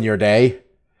to ruin your day,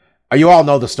 you all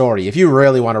know the story. If you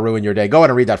really want to ruin your day, go ahead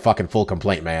and read that fucking full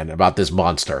complaint, man, about this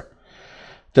monster.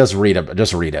 Just read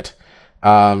it.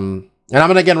 And I'm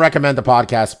going to again recommend the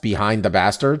podcast Behind the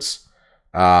Bastards.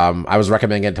 I was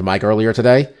recommending it to Mike earlier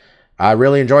today. I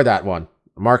really enjoyed that one.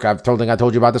 Mark, I told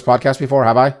you about this podcast before,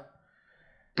 have I?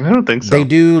 I don't think so. They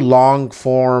do long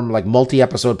form, like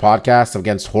multi-episode podcasts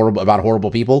about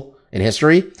horrible people in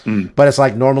history. But it's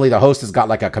like normally the host has got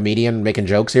like a comedian making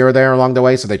jokes here or there along the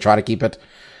way. So they try to keep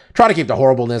the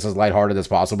horribleness as lighthearted as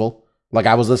possible. Like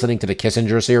I was listening to the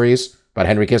Kissinger series about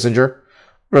Henry Kissinger.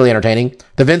 Really entertaining.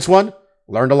 The Vince one,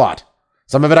 learned a lot.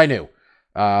 Some of it I knew.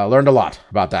 Learned a lot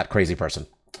about that crazy person.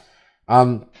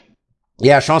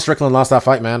 Yeah, Sean Strickland lost that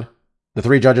fight, man. The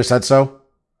 3 judges said so.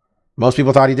 Most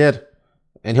people thought he did.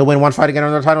 And he'll win one fight again,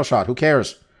 another title shot. Who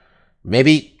cares?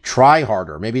 Maybe try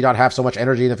harder. Maybe not have so much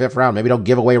energy in the 5th round. Maybe don't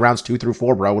give away rounds 2 through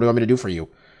 4, bro. What do you want me to do for you?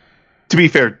 To be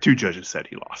fair, 2 judges said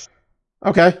he lost.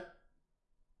 Okay.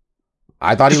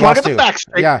 I thought he lost too.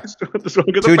 Yeah.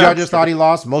 2 judges thought he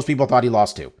lost. Most people thought he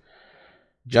lost too.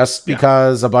 Just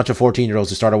because a bunch of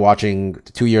 14-year-olds who started watching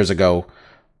 2 years ago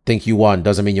think you won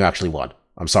doesn't mean you actually won.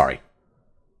 I'm sorry.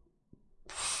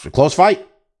 A close fight.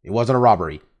 It wasn't a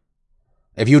robbery.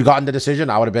 If you'd gotten the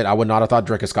decision, I would not have thought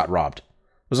Dricus got robbed.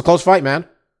 It was a close fight, man.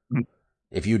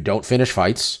 If you don't finish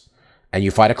fights and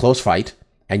you fight a close fight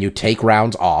and you take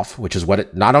rounds off, which is what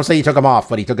it, not don't say he took them off,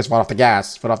 but he took his foot off the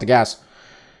gas.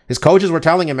 His coaches were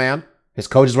telling him, man.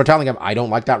 I don't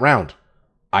like that round.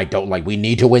 We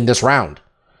need to win this round.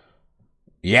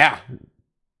 Yeah.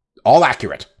 All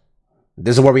accurate.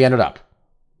 This is where we ended up.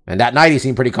 And that night he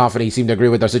seemed pretty confident. He seemed to agree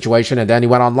with their situation. And then he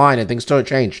went online and things still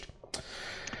changed.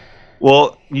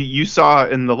 Well, you saw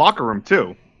in the locker room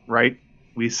too, right?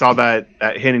 We saw that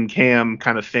hidden cam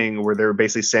kind of thing where they were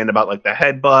basically saying about like the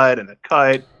headbutt and the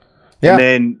cut. Yeah. And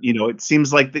then, it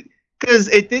seems like because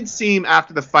it did seem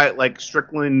after the fight like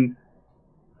Strickland,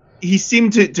 he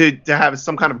seemed to have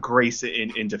some kind of grace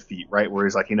in defeat, right? Where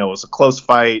he's like, it was a close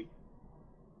fight.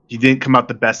 He didn't come out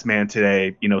the best man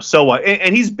today, so what?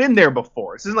 And he's been there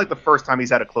before. This isn't like the first time he's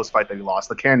had a close fight that he lost.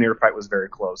 The Cannonier fight was very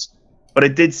close. But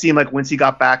it did seem like once he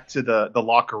got back to the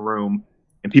locker room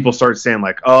and people started saying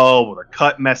like, oh, well, the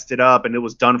cut messed it up and it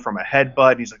was done from a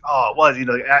headbutt. And he's like, oh, it was.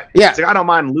 It's like, I don't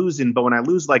mind losing, but when I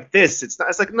lose like this, it's not.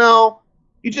 It's like, no,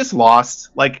 you just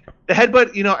lost. Like the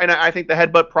headbutt, and I think the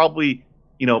headbutt probably,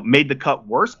 made the cut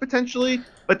worse potentially.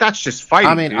 But that's just fighting.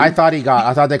 I mean, dude. I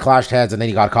thought they clashed heads and then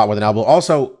he got caught with an elbow.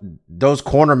 Also, those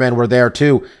cornermen were there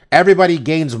too. Everybody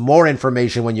gains more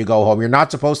information when you go home. You're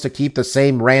not supposed to keep the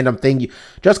same random thing.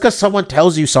 Just because someone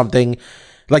tells you something,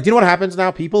 like, do you know what happens now?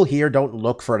 People here don't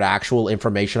look for the actual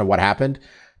information of what happened.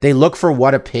 They look for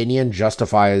what opinion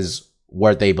justifies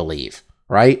what they believe,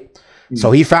 right? Mm-hmm.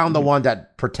 So he found the one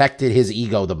that protected his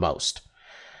ego the most.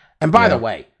 And by the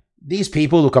way, these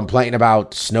people who complain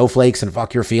about snowflakes and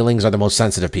fuck your feelings are the most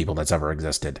sensitive people that's ever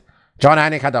existed. John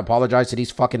Anik had to apologize to these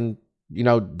fucking,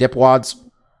 dipwads.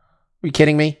 Are you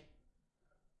kidding me?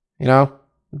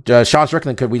 Sean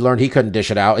Strickland we learned he couldn't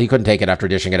dish it out. He couldn't take it after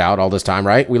dishing it out all this time,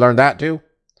 right? We learned that too.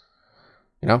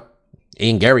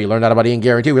 Ian Gary, learned that about Ian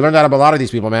Gary too. We learned that about a lot of these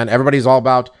people, man. Everybody's all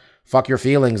about fuck your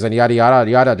feelings and yada,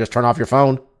 yada, yada. Just turn off your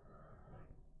phone.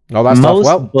 All that stuff.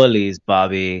 Most bullies,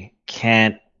 Bobby,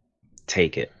 can't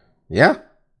take it. Yeah,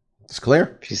 it's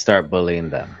clear. If you start bullying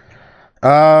them.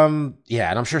 Yeah,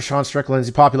 and I'm sure Sean Strickland's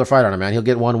a popular fighter, man. He'll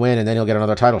get one win and then he'll get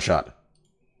another title shot.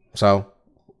 So,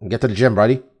 get to the gym,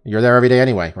 buddy. You're there every day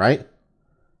anyway, right?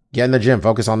 Get in the gym,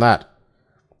 focus on that.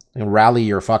 And rally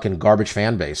your fucking garbage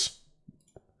fan base.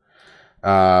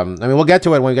 We'll get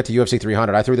to it when we get to UFC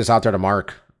 300. I threw this out there to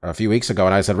Mark a few weeks ago,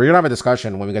 and I said, we're going to have a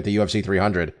discussion when we get to UFC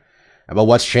 300 about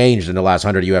what's changed in the last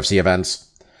 100 UFC events.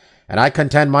 And I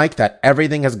contend, Mike, that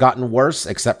everything has gotten worse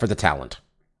except for the talent.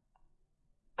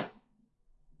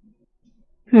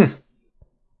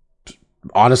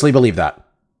 Honestly believe that.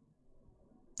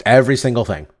 Every single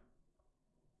thing.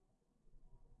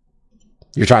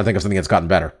 You're trying to think of something that's gotten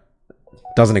better.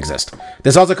 Doesn't exist.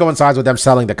 This also coincides with them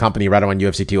selling the company right on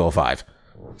UFC 205.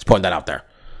 Just putting that out there.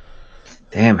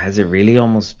 Damn, has it really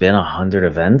almost been 100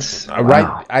 events? Wow.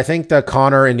 Right. I think the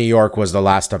Connor in New York was the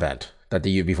last event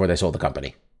before they sold the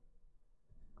company.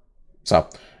 So,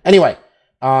 anyway,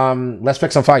 Let's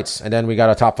pick some fights, and then we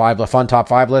got a fun top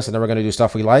five list, and then we're gonna do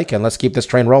stuff we like, and let's keep this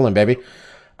train rolling, baby.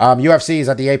 UFC is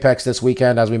at the Apex this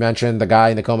weekend, as we mentioned. The guy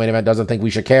in the co-main event doesn't think we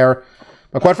should care,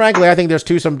 but quite frankly, I think there's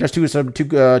two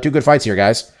good fights here,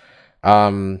 guys.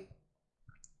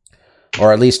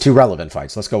 Or at least two relevant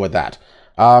fights. Let's go with that.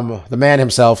 The man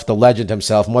himself, the legend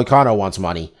himself, Moicano wants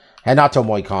money. Renato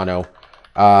Moicano.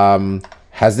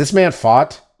 Has this man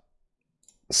fought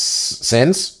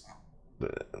since?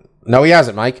 No, he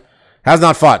hasn't, Mike. Has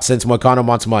not fought since Moicano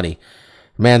wants money.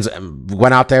 Man's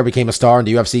went out there, became a star in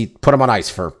the UFC, put him on ice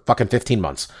for fucking 15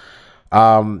 months.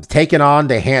 Taking on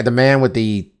the man with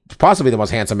possibly the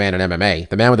most handsome man in MMA,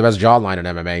 the man with the best jawline in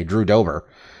MMA, Drew Dober.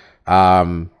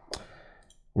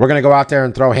 We're going to go out there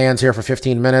and throw hands here for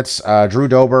 15 minutes. Drew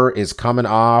Dober is coming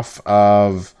off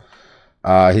of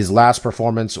his last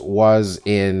performance was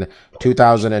in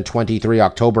 2023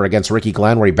 October against Ricky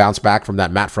Glenn, where he bounced back from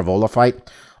that Matt Favola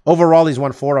fight. Overall, he's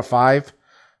won 4 of 5.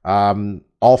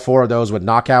 All 4 of those with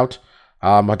knockout.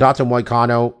 Renato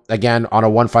Moicano, again, on a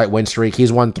 1-fight win streak.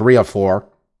 He's won 3 of 4.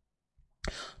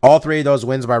 All 3 of those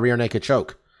wins by rear naked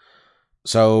choke.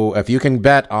 So if you can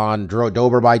bet on Drew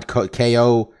Dober by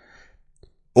KO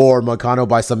or Moicano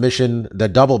by submission, the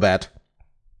double bet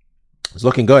is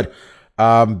looking good.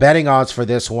 Betting odds for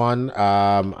this one,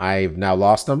 I've now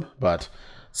lost them, but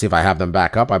see if I have them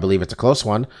back up. I believe it's a close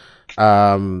one.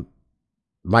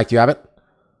 Mike, do you have it?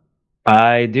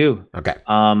 I do. Okay.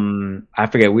 I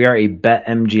forget. We are a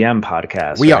BetMGM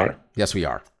podcast. We right? are. Yes, we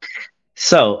are.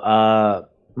 So,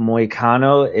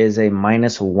 Moicano is a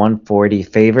 -140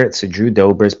 favorite, so Drew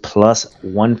Dober's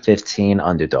 +115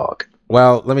 underdog.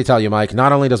 Well, let me tell you, Mike,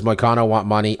 not only does Moicano want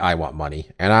money, I want money.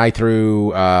 And I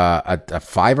threw a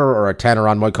 5er or a 10er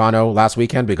on Moicano last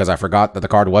weekend because I forgot that the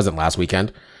card wasn't last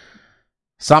weekend.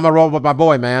 So I'm going to roll with my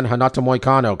boy, man. Renato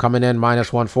Moicano coming in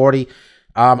 -140.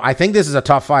 I think this is a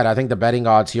tough fight. I think the betting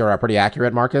odds here are pretty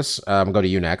accurate, Marcus. Go to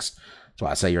you next. That's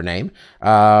why I say your name.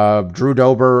 Drew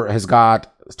Dober has got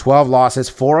 12 losses.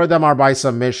 4 of them are by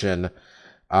submission.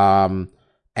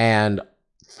 And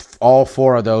all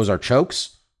 4 of those are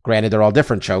chokes. Granted, they're all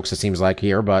different chokes, it seems like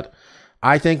here, but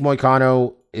I think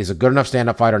Moicano is a good enough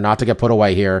stand-up fighter not to get put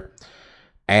away here.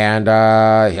 And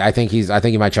I think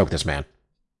he might choke this man.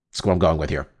 That's what I'm going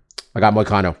with here. I got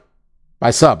Moicano.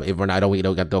 By sub, if I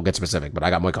don't get specific, but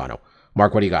I got Moicano.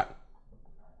 Mark, what do you got?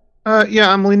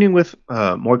 Yeah, I'm leaning with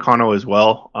Moicano as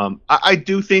well. I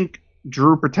do think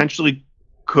Drew potentially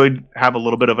could have a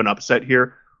little bit of an upset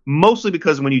here, mostly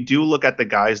because when you do look at the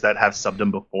guys that have subbed him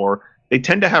before, they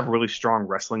tend to have really strong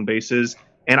wrestling bases,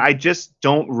 and I just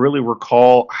don't really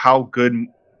recall how good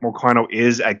Moicano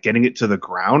is at getting it to the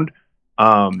ground.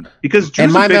 Because Drew's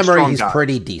in my memory, he's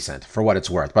pretty decent for what it's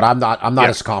worth, but I'm not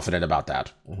as confident about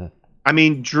that. Mm-hmm. I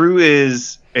mean, Drew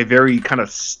is a very kind of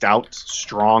stout,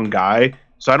 strong guy,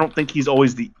 so I don't think he's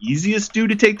always the easiest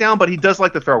dude to take down, but he does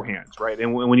like to throw hands, right?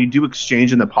 And when you do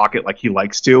exchange in the pocket like he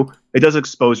likes to, it does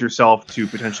expose yourself to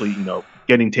potentially,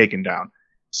 getting taken down.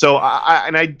 So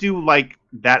I do like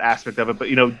that aspect of it, but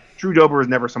Drew Dober is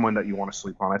never someone that you want to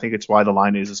sleep on. I think it's why the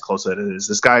line is as close as it is.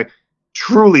 This guy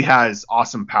truly has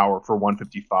awesome power for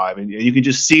 155, and you can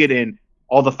just see it in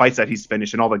all the fights that he's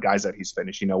finished and all the guys that he's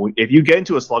finished. If you get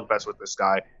into a slugfest with this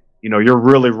guy, you're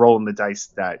really rolling the dice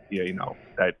that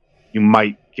that you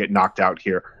might get knocked out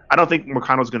here. I don't think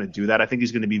Moicano's going to do that. I think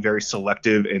he's going to be very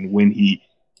selective in when he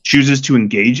chooses to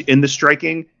engage in the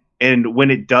striking, and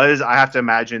when it does, I have to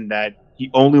imagine that he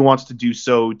only wants to do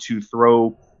so to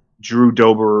throw Drew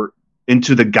Dober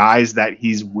into the guys that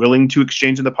he's willing to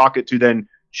exchange in the pocket to then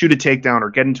shoot a takedown or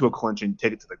get into a clinch and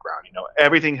take it to the ground.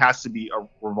 Everything has to be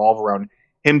revolve around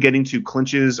him getting to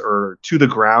clinches or to the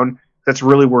ground. That's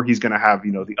really where he's going to have,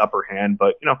 the upper hand.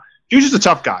 But, Drew's just a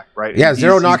tough guy, right? Yeah,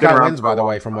 0 knockout wins, by the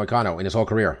way, from Moicano in his whole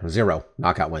career. 0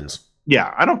 knockout wins.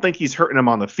 Yeah, I don't think he's hurting him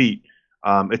on the feet.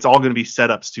 It's all going to be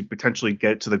setups to potentially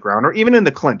get to the ground or even in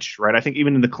the clinch, right? I think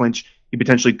even in the clinch, he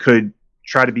potentially could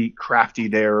try to be crafty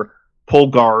there, pull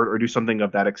guard or do something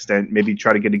of that extent, maybe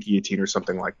try to get a guillotine or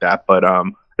something like that. But I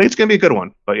think it's going to be a good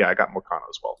one. But yeah, I got Moicano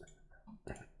as well.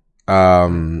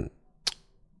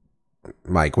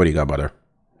 Mike, what do you got, brother?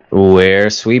 We're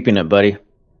sweeping it, buddy.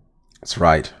 That's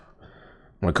right.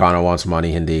 Moicano wants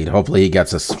money, indeed. Hopefully he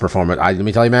gets this performance. Let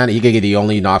me tell you, man, he could get the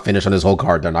only not finish on his whole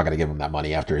card. They're not going to give him that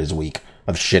money after his week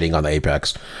of shitting on the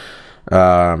Apex.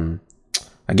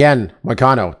 Again,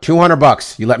 Moicano,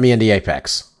 $200. You let me in the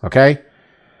Apex, okay?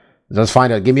 Just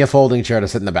give me a folding chair to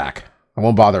sit in the back. I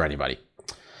won't bother anybody.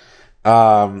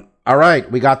 All right,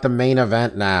 we got the main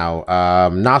event now.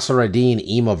 Nasruddin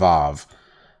Imavov.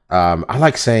 I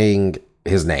like saying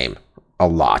his name a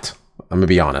lot. I'm going to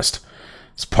be honest.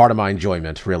 It's part of my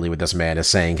enjoyment, really, with this man is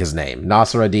saying his name.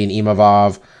 Nasruddin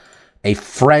Imavov, a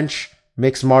French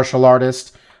mixed martial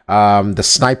artist. The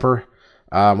sniper.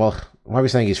 Well, why are we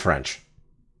saying he's French?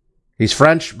 He's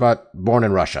French, but born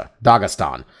in Russia,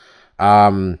 Dagestan.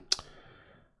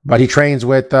 But he trains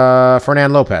with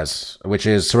Fernan Lopez, which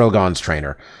is Cyril Gahn's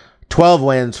trainer. 12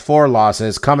 wins, 4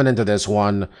 losses, coming into this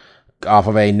one off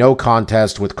of a no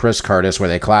contest with Chris Curtis where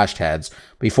they clashed heads.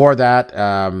 Before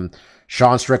that,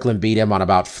 Sean Strickland beat him on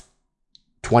about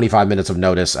 25 minutes of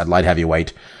notice at light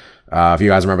heavyweight. If you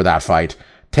guys remember that fight.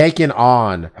 Taking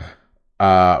on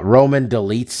Roman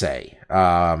Dolidze.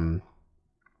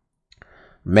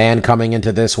 Man coming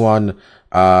into this one,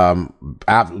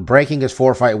 breaking his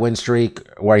 4-fight win streak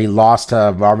where he lost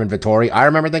to Marvin Vettori. I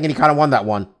remember thinking he kind of won that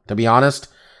one, to be honest. It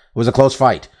was a close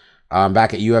fight.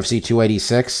 Back at UFC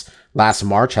 286 last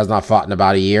March, has not fought in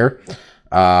about a year.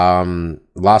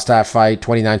 Lost that fight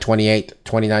 29-28,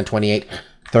 29-28,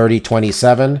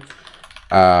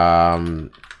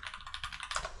 30-27.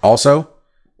 Also,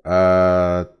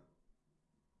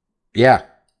 yeah.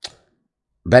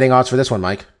 Betting odds for this one,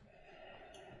 Mike.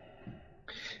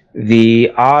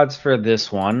 The odds for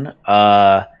this one,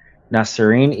 Nasruddin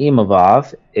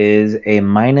Imavov is a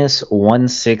minus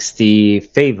 160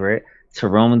 favorite to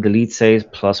Roman Dolidze's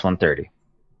plus 130.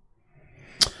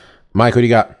 Mike, who do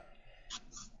you got?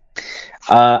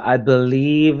 I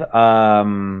believe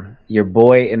your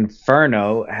boy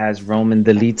Inferno has Roman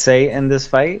Dolidze in this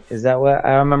fight. Is that what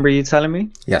I remember you telling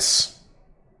me? Yes.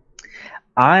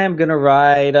 I am going to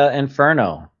ride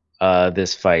Inferno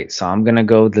this fight, so I'm going to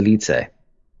go Dolidze.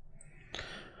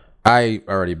 I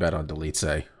already bet on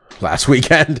Dolidze last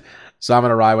weekend, so I'm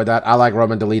gonna ride with that. I like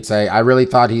Roman Dolidze. I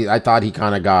thought he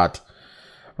kind of got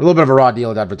a little bit of a raw deal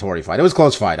at that Vettori fight. It was a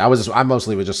close fight. I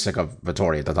mostly was just sick of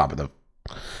Vettori at the top of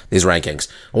these rankings.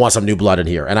 I want some new blood in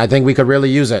here, and I think we could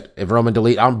really use it if Roman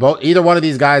Dolidze. Either one of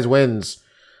these guys wins,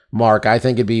 Mark. I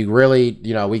think it'd be really,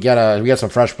 we get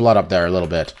some fresh blood up there a little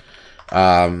bit,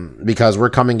 because we're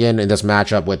coming in this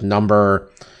matchup with number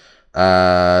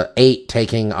 8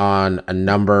 taking on a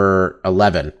number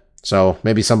 11. So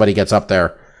maybe somebody gets up there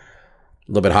a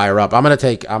little bit higher up. I'm gonna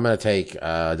take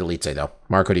Dolidze though.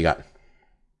 Mark, what do you got?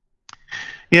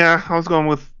 Yeah, I was going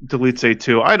with Dolidze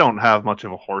too. I don't have much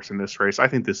of a horse in this race. I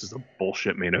think this is a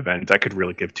bullshit main event. I could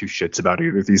really give two shits about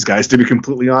either of these guys, to be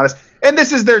completely honest. And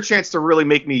this is their chance to really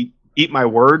make me eat my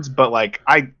words, but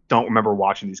I don't remember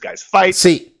watching these guys fight.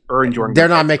 See, or enjoying. They're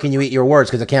not making you eat your words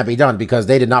because it can't be done, because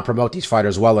they did not promote these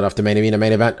fighters well enough to be in a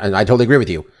main event, and I totally agree with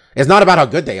you. It's not about how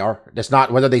good they are. It's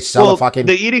not whether they sell a fucking.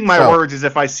 The eating my words is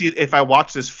if I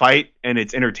watch this fight and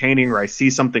it's entertaining, or I see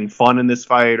something fun in this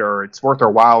fight, or it's worth our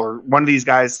while, or one of these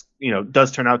guys,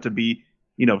 does turn out to be,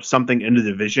 something in the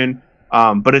division.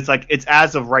 But it's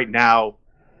as of right now,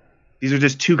 these are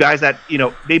just two guys that,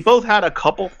 they both had a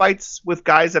couple fights with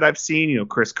guys that I've seen,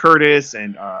 Chris Curtis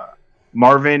and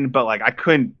Marvin, but I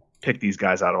couldn't pick these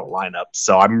guys out of a lineup.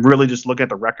 So I'm really just looking at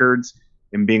the records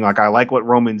and being I like what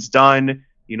Roman's done.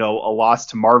 A loss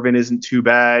to Marvin isn't too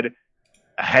bad.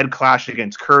 A head clash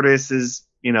against Curtis is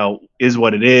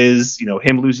what it is.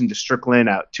 Him losing to Strickland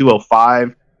at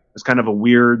 205 was kind of a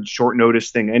weird short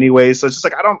notice thing anyway. So it's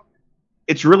just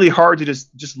it's really hard to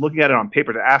just looking at it on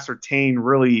paper to ascertain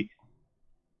really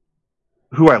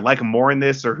who I like more in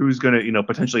this, or who's going to,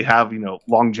 potentially have,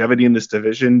 longevity in this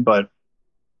division. But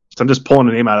so I'm just pulling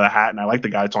a name out of the hat, and I like the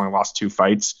guy that's only lost 2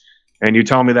 fights. And you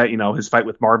tell me that, his fight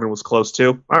with Marvin was close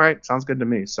too. All right, sounds good to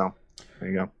me. So there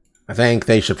you go. I think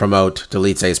they should promote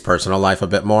Dolidze's personal life a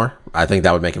bit more. I think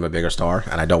that would make him a bigger star,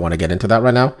 and I don't want to get into that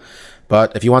right now.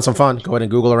 But if you want some fun, go ahead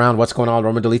and Google around what's going on with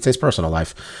Roman Dolidze's personal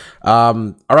life.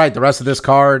 All right, the rest of this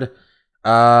card,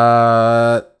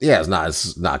 it's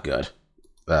not good.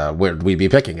 We'd be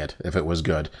picking it if it was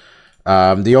good.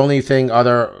 The only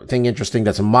other thing interesting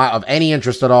that's of any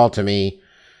interest at all to me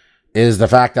is the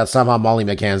fact that somehow Molly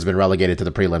McCann's been relegated to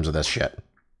the prelims of this shit.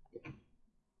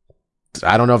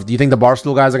 I don't know. Do you think the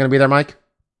Barstool guys are going to be there, Mike?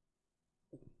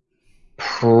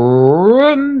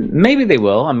 Maybe they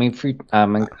will. I mean,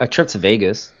 a trip to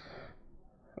Vegas.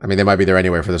 I mean, they might be there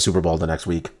anyway for the Super Bowl the next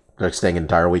week. They're staying an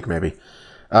entire week, maybe.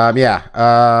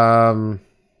 Muslim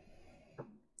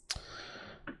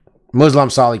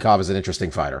Salikov is an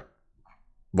interesting fighter,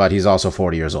 but he's also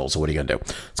 40 years old, so what are you going to do?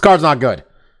 This card's not good.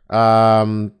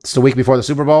 It's the week before the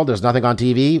Super Bowl. There's nothing on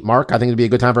TV. Mark, I think it'd be a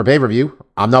good time for a pay-per-view.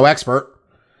 I'm no expert,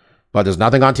 but there's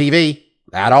nothing on TV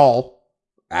at all.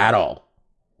 At all.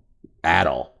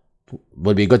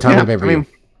 Would be a good time for a pay-per-view.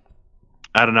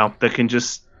 I don't know. They can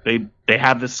just they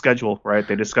have this schedule, right?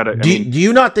 They just got to. Do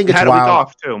you not think they it's had a week wild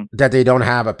off too. that they don't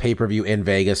have a pay-per-view in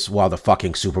Vegas while the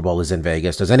fucking Super Bowl is in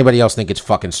Vegas? Does anybody else think it's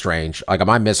fucking strange? Like, am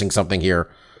I missing something here?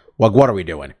 What are we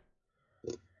doing?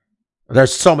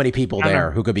 There's so many people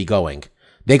there who could be going.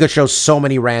 They could show so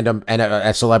many random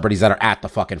celebrities that are at the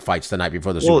fucking fights the night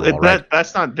before the Super Bowl, right?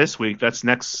 That's not this week. That's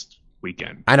next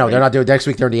weekend. I know, right? they're not doing next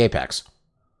week. They're in the Apex.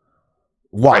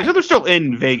 Why? Right, so they're still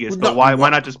in Vegas, but No, why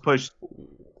not just push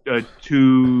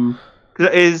to?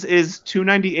 Is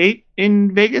 298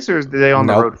 in Vegas, or are they on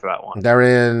the road for that one? They're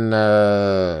in.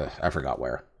 I forgot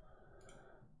where.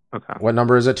 Okay. What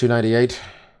number is it? 298.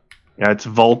 Yeah, it's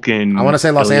Vulcan. I want to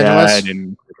say Los Iliad, Angeles.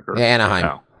 and Anaheim.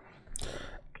 Oh.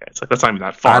 Okay, it's like that's not even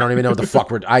that far. I don't even know what the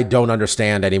fuck I don't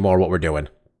understand anymore what we're doing.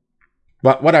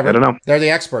 But whatever. I don't know. They're the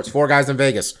experts. 4 guys in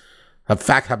Vegas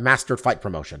have mastered fight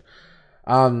promotion.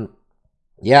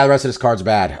 Yeah, the rest of this card's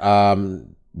bad.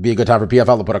 Be a good time for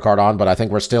PFL to put a card on, but I think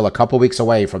we're still a couple weeks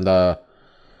away from the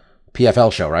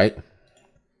PFL show, right?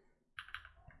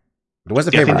 When's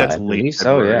the I think paper? that's late.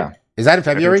 So yeah. Is that in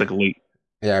February? It's like late.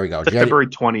 Yeah, there we go. It's like February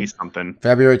 20 something.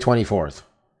 February 24th.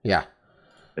 Yeah.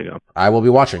 There you go. I will be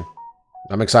watching.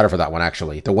 I'm excited for that one,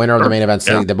 actually. The winner of the main event,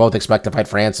 they both expect to fight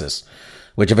Francis,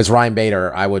 which if it's Ryan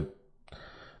Bader, I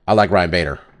like Ryan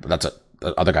Bader, but that's it.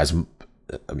 The other guys,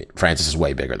 I mean, Francis is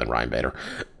way bigger than Ryan Bader.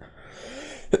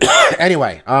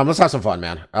 Anyway, let's have some fun,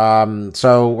 man.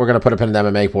 So we're going to put a pin in the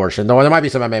MMA portion, though there might be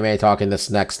some MMA talk in this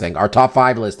next thing. Our top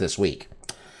 5 list this week.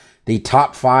 The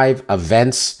top 5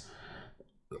 events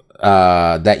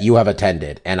that you have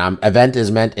attended, and event is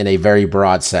meant in a very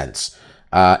broad sense.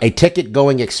 A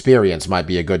ticket-going experience might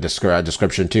be a good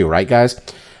description too, right, guys?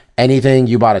 Anything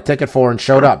you bought a ticket for and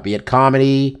showed up, be it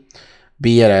comedy,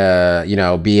 be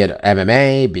it be it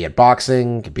MMA, be it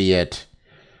boxing, be it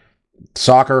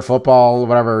soccer, football,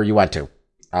 whatever you went to,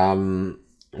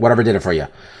 whatever did it for you.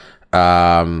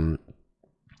 Hell,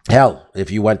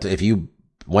 if you went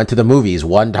to the movies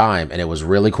one time and it was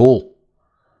really cool,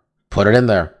 put it in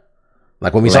there.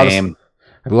 Like when we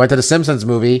we went to the Simpsons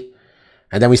movie.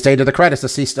 And then we stayed to the credits to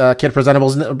see Kid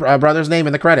Presentable's brother's name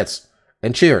in the credits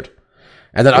and cheered.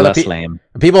 And then other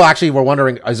people actually were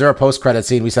wondering, is there a post-credit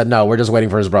scene? We said, no, we're just waiting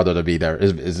for his brother to be there.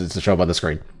 Is to show up on the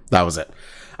screen. That was it.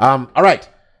 All right.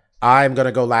 I'm going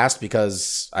to go last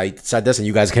because I said this and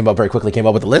you guys came up with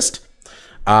the list.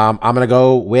 I'm going to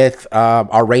go with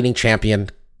our reigning champion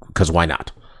because why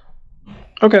not?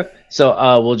 Okay.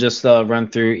 So we'll just run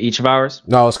through each of ours.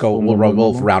 No, let's go. We'll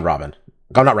round robin.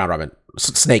 Oh, not round robin.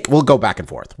 Snake. We'll go back and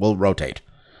forth. We'll rotate.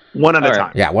 One at a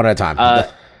time. Yeah, one at a time.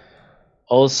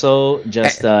 Also,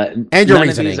 just and your none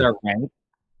reasoning. Of these are ranked.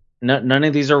 None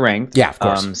of these are ranked. Yeah, of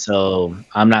course. So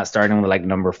I'm not starting with like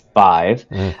number 5.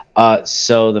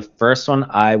 So the first one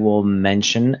I will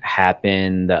mention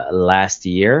happened last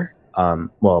year.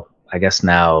 Well, I guess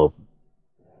now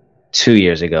 2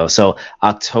 years ago. So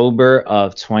October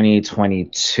of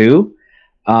 2022.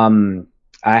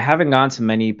 I haven't gone to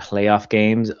many playoff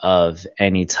games of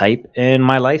any type in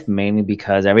my life, mainly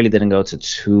because I really didn't go to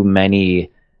too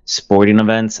many sporting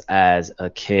events as a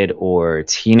kid or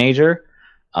teenager.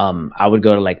 I would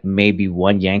go to like maybe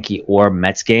one Yankee or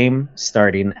Mets game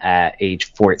starting at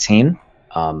age 14.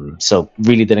 So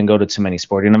really didn't go to too many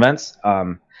sporting events.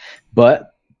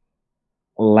 But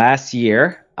last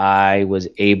year, I was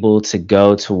able to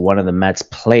go to one of the Mets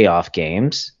playoff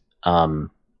games.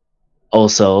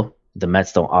 Also, the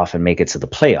Mets don't often make it to the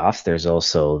playoffs. There's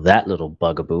also that little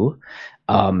bugaboo.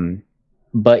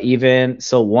 But even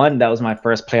so, that was my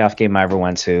first playoff game I ever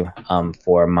went to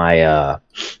for my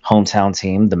hometown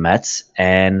team, the Mets.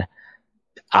 And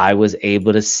I was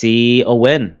able to see a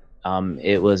win.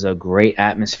 It was a great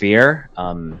atmosphere.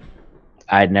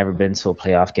 I'd never been to a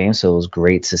playoff game, so it was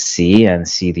great to see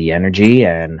the energy.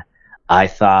 And I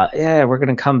thought, yeah, we're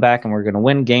going to come back and we're going to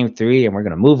win game 3 and we're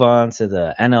going to move on to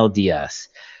the NLDS.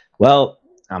 Well,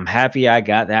 I'm happy I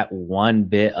got that one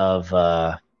bit of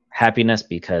happiness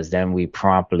because then we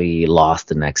promptly lost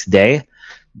the next day.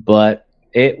 But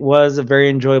it was a very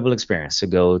enjoyable experience to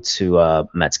go to a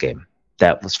Mets game.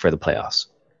 That was for the playoffs.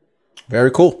 Very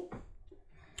cool.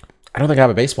 I don't think I have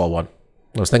a baseball one.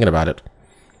 I was thinking about it.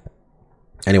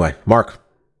 Anyway, Mark,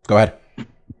 go ahead.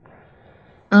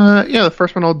 The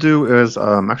first one I'll do is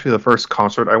actually the first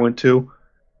concert I went to,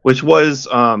 which was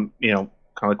kind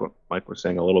of like what Mike was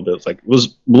saying a little bit. It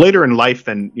was later in life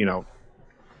than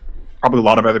probably a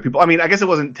lot of other people. I mean, I guess it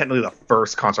wasn't technically the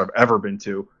first concert I've ever been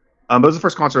to, but it was the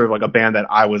first concert of like a band that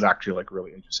I was actually like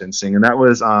really interested in seeing, and that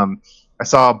was I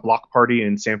saw Block Party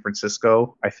in San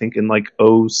Francisco. I think in like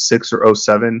 06 or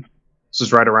 07. This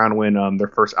was right around when their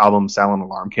first album, Silent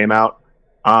Alarm, came out.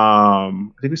 I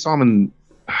think we saw them in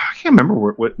I can't remember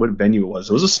what venue it was.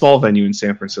 It was a small venue in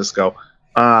San Francisco.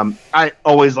 I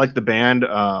always liked the band.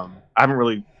 I haven't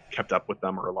really kept up with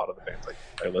them or a lot of the bands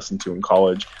I listened to in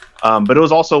college. But it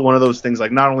was also one of those things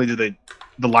like not only did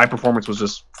the live performance was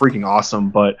just freaking awesome,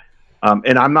 but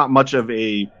and I'm not much of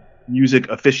a music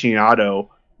aficionado,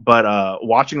 but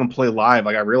watching them play live,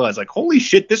 like I realized like holy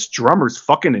shit, this drummer's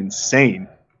fucking insane.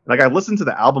 Like I listened to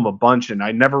the album a bunch and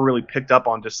I never really picked up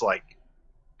on just like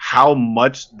how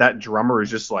much that drummer is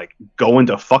just like going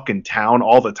to fucking town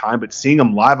all the time. But seeing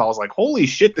him live, I was like, holy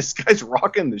shit, this guy's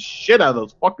rocking the shit out of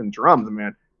those fucking drums,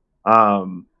 man.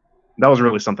 That was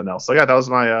really something else. So yeah, that was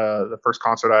my the first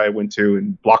concert I went to,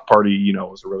 and Block Party,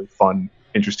 was a really fun,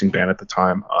 interesting band at the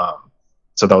time.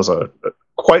 So that was a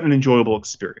quite an enjoyable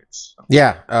experience.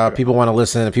 Yeah, people want to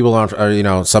listen. People aren't,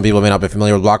 some people may not be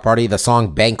familiar with Block Party. The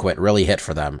song "Banquet" really hit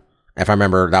for them. If I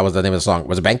remember, that was the name of the song.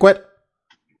 Was it "Banquet"?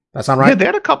 That sound right? Yeah, they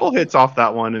had a couple hits off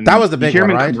that one, and that was the big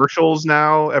one, right? Commercials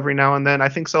now, every now and then. I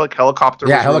think so. Like Helicopter.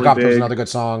 Yeah, was Helicopter really was another good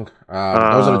song.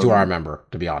 Those are the two I remember,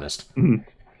 to be honest. Mm-hmm.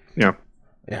 Yeah,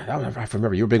 I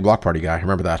remember you're a big Block Party guy. I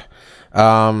remember that.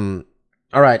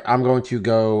 All right, I'm going to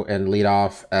go and lead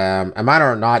off. And mine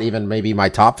are not even maybe my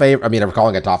top favorite. I mean, I'm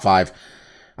calling it top 5.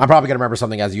 I'm probably gonna remember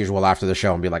something as usual after the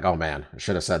show and be like, "Oh man, I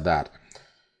should have said that."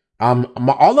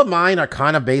 All of mine are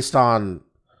kind of based on.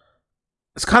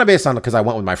 It's kind of based on because I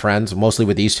went with my friends, mostly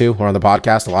with these two who are on the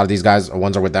podcast. A lot of these guys,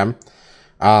 ones are with them.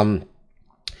 And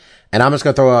I'm just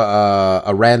going to throw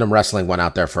a random wrestling one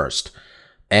out there first.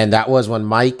 And that was when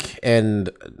Mike,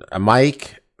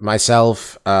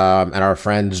 myself, and our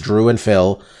friends Drew and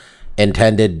Phil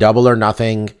attended Double or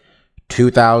Nothing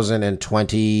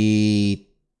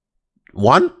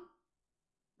 2021.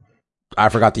 I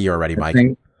forgot the year already, Mike.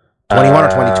 21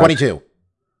 or 20? 22.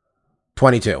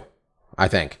 22, I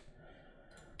think.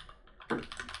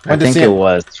 I think it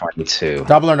was 22.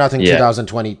 Double or Nothing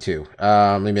 2022.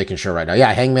 Let me making sure right now.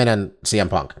 Yeah, Hangman and CM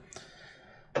Punk.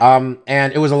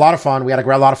 And it was a lot of fun. We had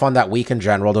a lot of fun that week in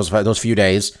general, those few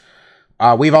days.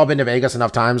 We've all been to Vegas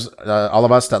enough times, all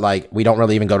of us, that like we don't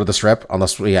really even go to the Strip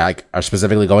unless we are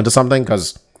specifically going to something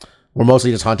because we're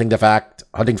mostly just hunting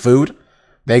food.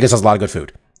 Vegas has a lot of good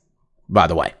food, by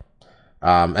the way.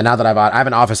 And now that I have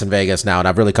an office in Vegas now, and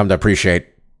I've really come to appreciate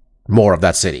more of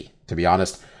that city, to be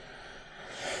honest.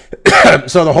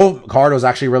 So the whole card was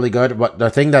actually really good, but the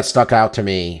thing that stuck out to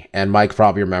me, and Mike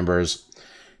probably remembers,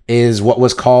 is what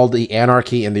was called the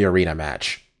Anarchy in the Arena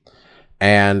match.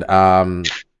 And I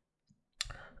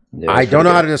don't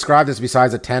know how to describe this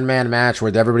besides a 10-man match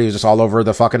where everybody was just all over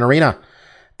the fucking arena.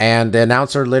 And the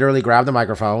announcer literally grabbed the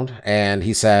microphone and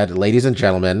he said, "Ladies and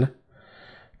gentlemen,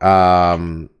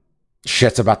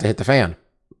 shit's about to hit the fan."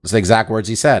 That's the exact words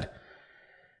he said.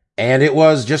 And it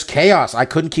was just chaos.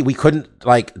 We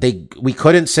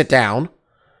couldn't sit down.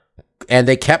 And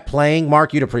they kept playing,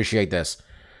 Mark, you'd appreciate this.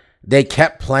 They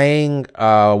kept playing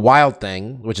Wild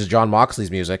Thing, which is John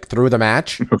Moxley's music, through the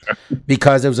match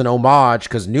because it was an homage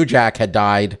because New Jack had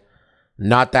died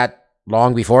not that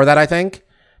long before that, I think.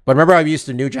 But remember how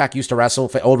New Jack used to wrestle?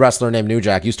 Old wrestler named New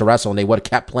Jack used to wrestle, and they would have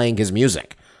kept playing his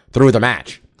music through the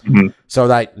match. Mm-hmm. So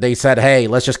that they said, "Hey,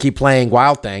 let's just keep playing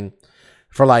Wild Thing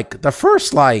for like the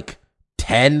first like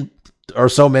 10 or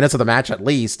so minutes of the match at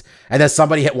least." And then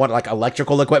somebody hit one like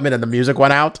electrical equipment and the music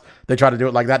went out. They tried to do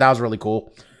it like that. That was really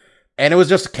cool. And it was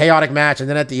just a chaotic match. And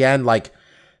then at the end, like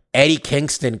Eddie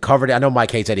Kingston covered it. I know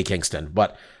Mike hates Eddie Kingston,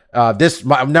 but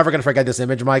I'm never going to forget this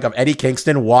image, Mike, of Eddie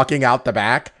Kingston walking out the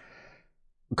back,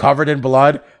 covered in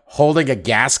blood, holding a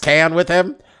gas can with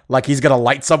him, like he's going to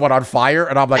light someone on fire.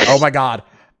 And I'm like, oh my God.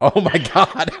 Oh my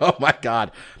God. Oh my God.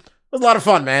 It was a lot of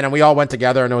fun, man. And we all went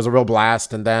together and it was a real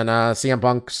blast. And then CM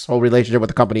Punk's whole relationship with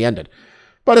the company ended.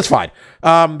 But it's fine.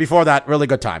 Before that, really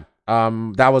good time.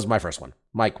 That was my first one.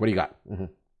 Mike, what do you got? Mm-hmm.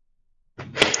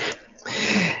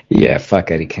 Yeah, fuck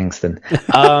Eddie Kingston.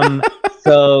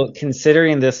 So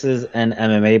considering this is an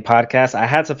MMA podcast, I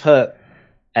had to put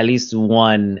at least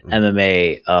one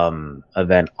MMA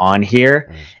event on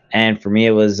here. And for me,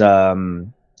 it was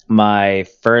my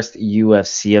first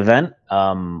UFC event,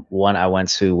 one I went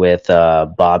to with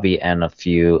Bobby and a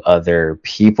few other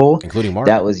people, including Mark.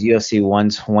 That was UFC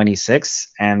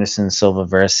 126, Anderson Silva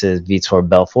versus Vitor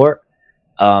Belfort.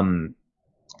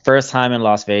 First time in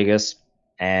Las Vegas,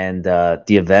 and the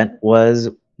event was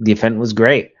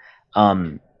great.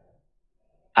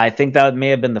 I think that may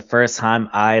have been the first time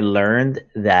I learned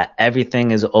that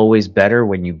everything is always better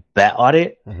when you bet on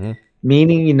it. Mm-hmm.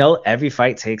 Meaning, every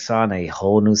fight takes on a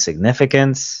whole new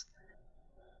significance.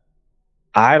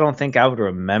 I don't think I would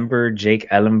remember Jake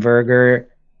Ellenberger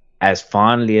as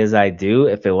fondly as I do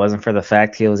if it wasn't for the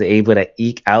fact he was able to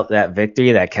eke out that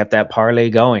victory that kept that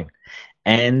parlay going.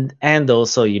 And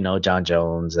also, John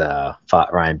Jones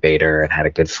fought Ryan Bader and had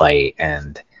a good fight,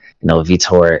 and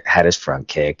Vitor had his front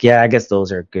kick. Yeah, I guess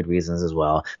those are good reasons as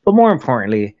well. But more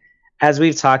importantly, as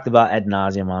we've talked about ad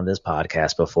nauseum on this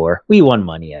podcast before, we won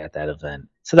money at that event,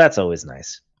 so that's always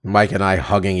nice. Mike and I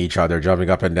hugging each other, jumping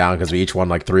up and down because we each won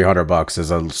like $300 is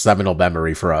a seminal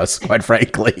memory for us, quite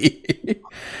frankly.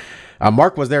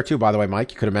 Mark was there too, by the way,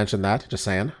 Mike. You could have mentioned that. Just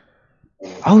saying.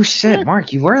 Oh shit,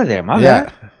 Mark, you were there. My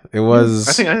bad. It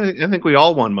was. I think we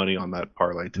all won money on that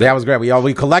parlay too. That was great.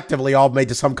 We collectively all made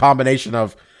some combination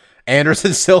of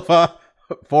Anderson Silva,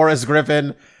 Forrest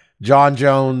Griffin, John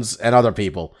Jones, and other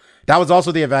people. That was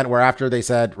also the event where after they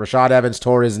said Rashad Evans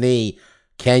tore his knee,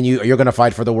 you're going to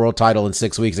fight for the world title in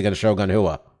 6 weeks against Shogun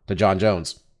Rua to John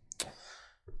Jones.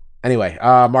 Anyway,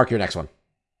 Mark, your next one.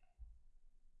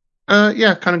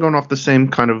 Yeah, kind of going off the same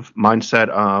kind of mindset.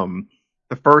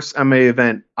 The first MMA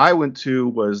event I went to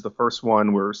was the first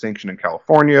one we were sanctioned in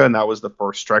California, and that was the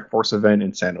first Strikeforce event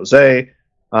in San Jose.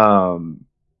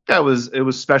 It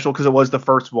was special because it was the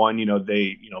first one.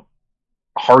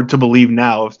 Hard to believe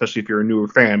now, especially if you're a newer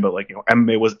fan, but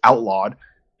MMA was outlawed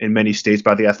in many states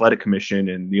by the Athletic Commission,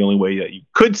 and the only way that you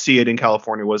could see it in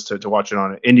California was to watch it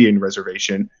on an Indian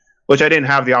reservation, which I didn't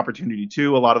have the opportunity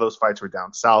to. A lot of those fights were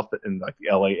down south in the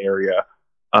LA area,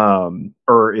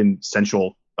 or in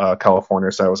central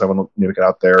California, so I was able to make it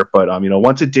out there. But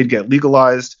once it did get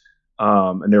legalized,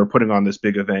 and they were putting on this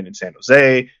big event in San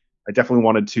Jose, I definitely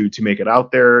wanted to make it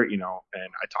out there, and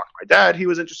I talked to my dad. He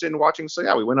was interested in watching, so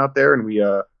yeah, we went out there and we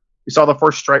saw the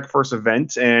first Strikeforce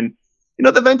event, and the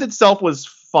event itself was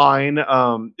fine.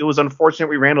 It was unfortunate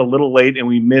we ran a little late and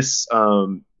we missed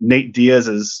Nate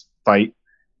Diaz's fight,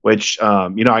 which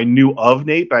I knew of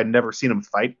Nate, but I'd never seen him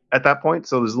fight at that point,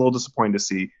 so it was a little disappointing to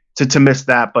see to miss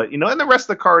that. But and the rest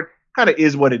of the card kind of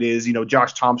is what it is.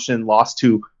 Josh Thompson lost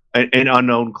to an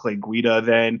unknown Clay Guida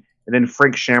then. And then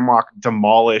Frank Shamrock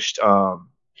demolished.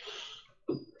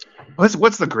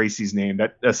 What's the Gracie's name?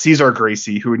 That Cesar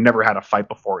Gracie, who had never had a fight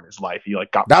before in his life. He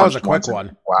got that was a quick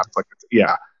one.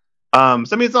 Yeah. So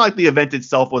it's not like the event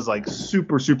itself was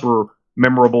super super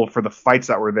memorable for the fights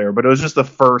that were there, but it was just the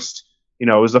first. It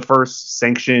was the first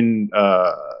sanctioned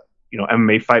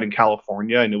MMA fight in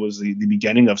California, and it was the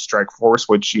beginning of Strikeforce,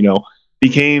 which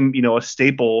became a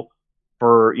staple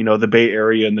for the Bay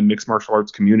Area and the mixed martial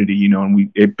arts community,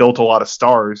 and it built a lot of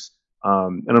stars.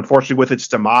 And unfortunately, with its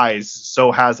demise,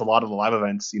 so has a lot of the live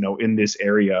events, in this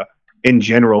area in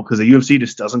general, because the UFC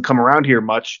just doesn't come around here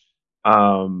much.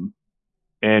 And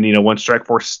once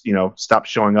Strikeforce, stopped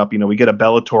showing up, we get a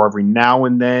Bellator every now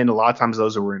and then. A lot of times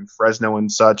those were in Fresno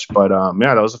and such, but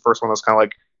that was the first one that was kind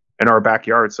of in our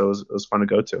backyard, so it was fun to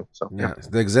go to. So yeah,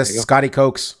 there exists Scotty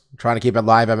Cokes trying to keep it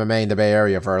live MMA in the Bay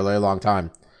Area for a really long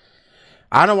time.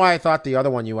 I don't know why I thought the other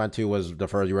one you went to was the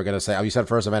first. You were going to say, you said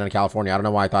first event in California. I don't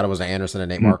know why I thought it was the Anderson and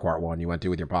Nate Marquardt one you went to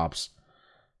with your pops.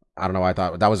 I don't know why I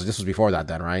thought this was before that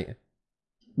then, right?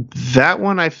 That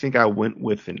one I think I went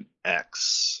with an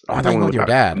ex. Oh, I thought you went with your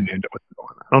dad. I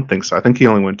don't think so. I think he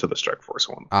only went to the Strikeforce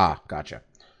one. Ah, gotcha.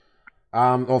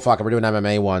 Well, fuck it. We're doing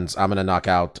MMA ones. I'm going to knock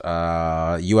out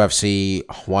UFC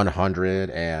 100,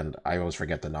 and I always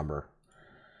forget the number.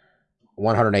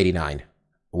 189,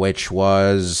 which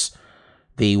was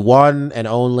the one and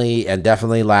only and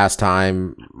definitely last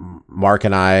time Mark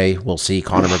and I will see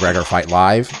Conor McGregor fight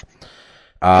live.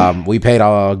 We paid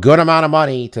a good amount of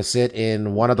money to sit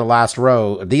in one of the last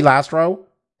row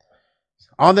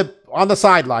on the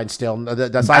sideline still.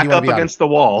 The side back you want to be against the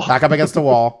wall. Back up against the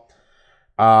wall.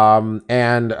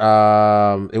 And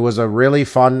it was a really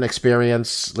fun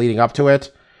experience leading up to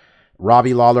it.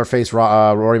 Robbie Lawler faced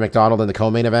Rory McDonald in the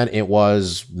co-main event. It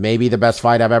was maybe the best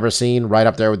fight I've ever seen, right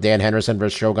up there with Dan Henderson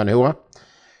versus Shogun Rua.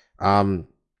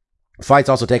 Fights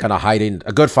also take on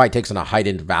a good fight takes on a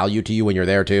heightened value to you when you're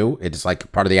there too. It's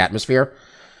like part of the atmosphere.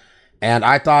 And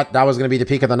I thought that was going to be the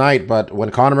peak of the night, but when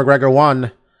Conor McGregor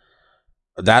won,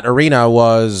 that arena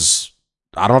was,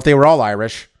 I don't know if they were all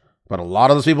Irish, but a lot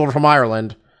of those people were from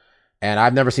Ireland, and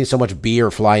I've never seen so much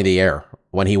beer fly in the air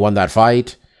when he won that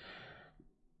fight.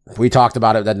 We talked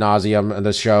about it ad nauseum in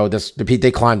the show.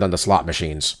 They climbed on the slot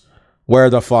machines. Where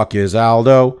the fuck is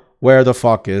Aldo? Where the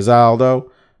fuck is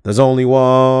Aldo? There's only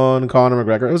one Conor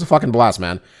McGregor. It was a fucking blast,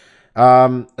 man.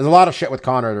 There's a lot of shit with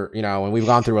Conor, and we've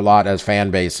gone through a lot as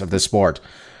fan base of this sport.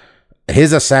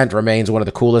 His ascent remains one of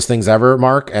the coolest things ever,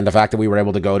 Mark, and the fact that we were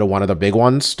able to go to one of the big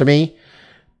ones, to me,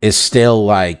 is still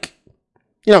like,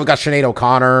 we've got Sinead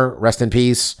O'Connor, rest in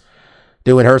peace,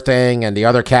 doing her thing, and the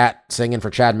other cat singing for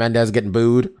Chad Mendez getting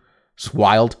booed. It's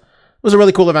wild. It was a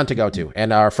really cool event to go to.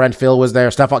 And our friend Phil was there.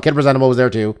 Stefan Kid Presentable was there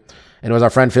too. And it was our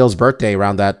friend Phil's birthday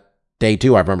around that day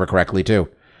too, I remember correctly too.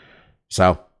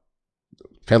 So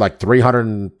paid like 300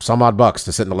 and some odd bucks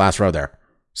to sit in the last row there.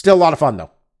 Still a lot of fun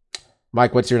though.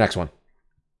 Mike, what's your next one?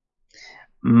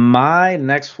 My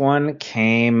next one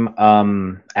came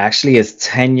actually its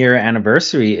 10-year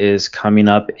anniversary is coming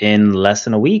up in less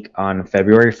than a week on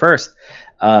February 1st.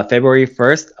 February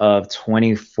 1st of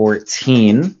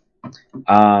 2014.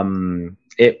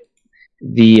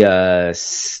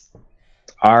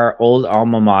 Our old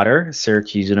alma mater,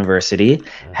 Syracuse University,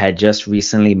 had just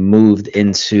recently moved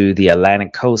into the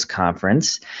Atlantic Coast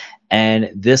Conference.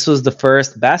 And this was the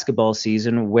first basketball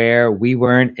season where we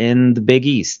weren't in the Big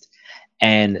East.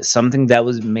 And something that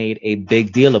was made a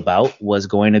big deal about was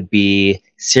going to be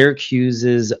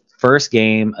Syracuse's first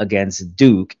game against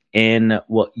Duke in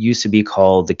what used to be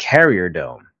called the Carrier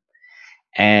Dome.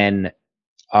 And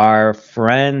our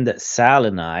friend Sal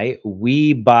and I,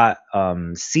 we bought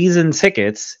season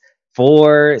tickets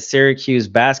for Syracuse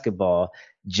basketball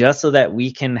just so that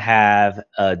we can have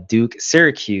Duke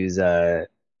Syracuse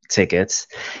tickets.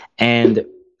 And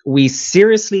we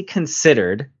seriously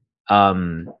considered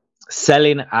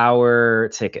selling our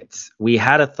tickets. We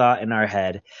had a thought in our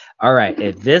head. All right,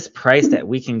 if this price that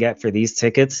we can get for these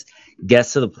tickets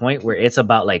gets to the point where it's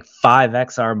about like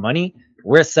 5x our money,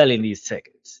 we're selling these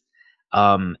tickets.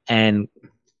 And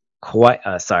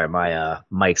sorry, my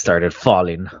mic started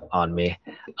falling on me.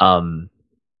 And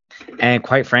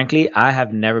quite frankly, I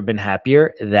have never been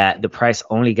happier that the price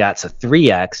only got to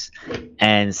 3x,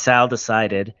 and Sal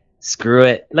decided, screw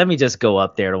it, let me just go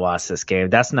up there to watch this game.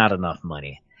 That's not enough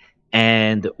money.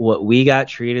 And what we got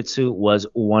treated to was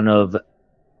one of,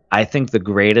 I think, the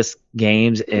greatest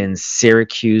games in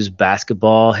Syracuse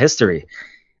basketball history.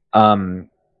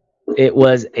 It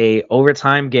was a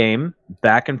overtime game,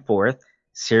 back and forth.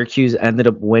 Syracuse ended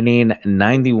up winning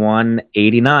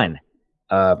 91-89.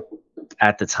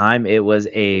 At the time, it was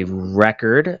a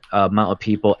record amount of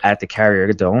people at the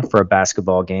Carrier Dome for a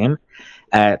basketball game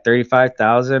at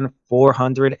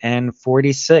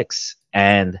 35,446.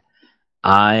 And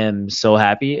I am so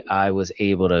happy I was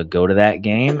able to go to that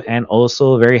game, and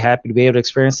also very happy to be able to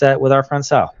experience that with our friend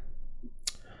Sal.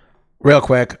 Real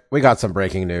quick, we got some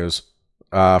breaking news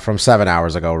from 7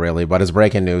 hours ago, really, but it's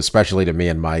breaking news, especially to me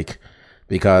and Mike,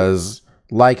 because,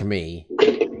 like me,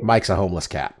 Mike's a homeless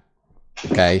cat.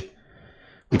 Okay?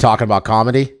 We talking about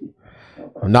comedy?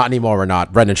 Not anymore, we're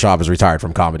not. Brendan Schaub is retired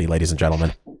from comedy, ladies and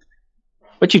gentlemen.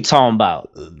 What you talking about?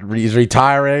 He's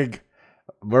retiring.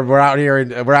 We're out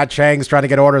here, we're at Chang's trying to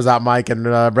get orders out, Mike, and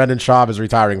Brendan Schaub is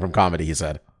retiring from comedy, he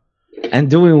said.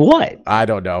 And doing what? I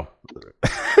don't know.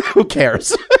 Who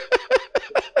cares?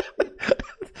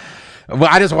 Well,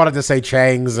 I just wanted to say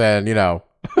Chang's, and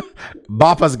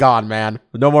Bappa's gone, man.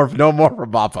 No more for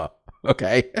Bappa.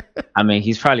 Okay. I mean,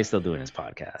 he's probably still doing his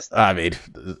podcast. I mean,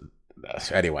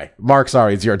 anyway, Mark,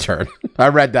 sorry, it's your turn. I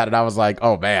read that and I was like,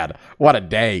 oh man, what a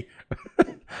day.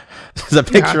 There's a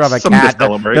picture of a cat.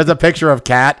 There's a picture of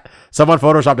cat. Someone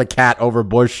photoshopped a cat over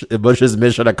Bush's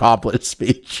mission accomplished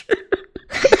speech.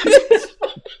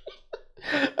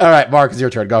 All right, Mark, it's your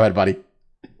turn. Go ahead, buddy.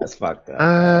 That's fucked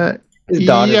up.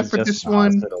 Yeah, for this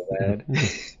one.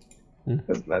 I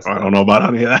don't know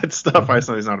about any of that stuff. I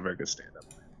saw he's not a very good stand-up.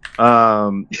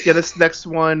 Yeah, this next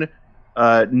one,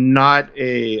 not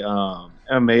a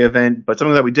MMA event, but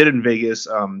something that we did in Vegas.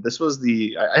 This was Bob,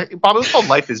 it was called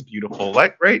Life is Beautiful,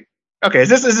 right? Okay, is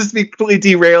this completely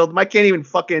derailed? Mike can't even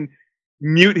fucking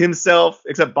mute himself,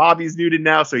 except Bobby's muted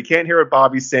now, so he can't hear what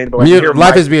Bobby's saying. But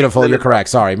Life is Beautiful, you're correct.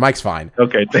 Sorry, Mike's fine.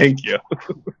 Okay, thank you.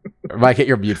 Mike, hit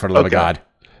your mute for the love of God.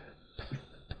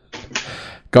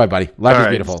 Go ahead, buddy. Life is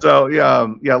Beautiful. So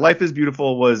yeah, Life is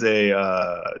Beautiful was it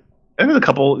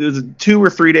was a 2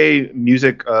 or 3 day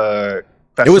music festival.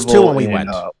 It was 2 when we went.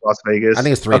 Las Vegas. I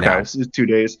think it's 3 now. Okay, so it's 2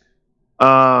 days.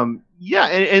 Yeah,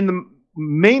 and the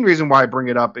main reason why I bring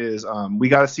it up is we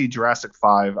got to see Jurassic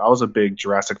 5. I was a big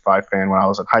Jurassic 5 fan when I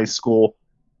was in high school.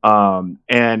 And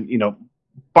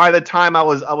by the time I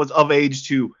was of age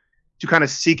to kind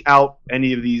of seek out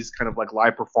any of these kind of like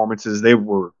live performances, they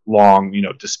were long,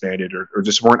 disbanded or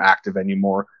just weren't active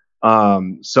anymore.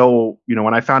 So,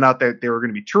 when I found out that they were going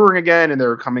to be touring again and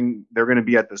they're going to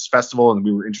be at this festival and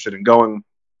we were interested in going,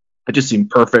 it just seemed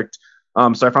perfect.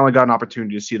 So I finally got an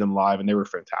opportunity to see them live and they were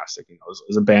fantastic. It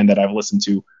was a band that I've listened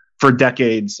to for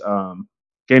decades.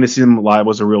 Getting to see them live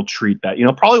was a real treat that,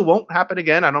 probably won't happen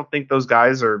again. I don't think those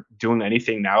guys are doing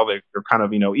anything now. They're kind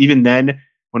of, even then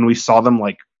when we saw them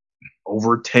like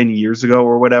over 10 years ago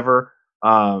or whatever,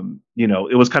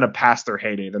 it was kind of past their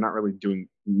heyday. They're not really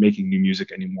making new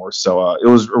music anymore. So it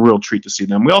was a real treat to see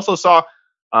them. We also saw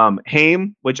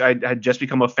Haim, which I had just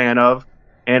become a fan of.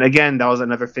 And again, that was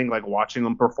another thing, like watching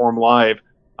them perform live.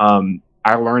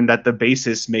 I learned that the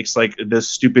bassist makes like the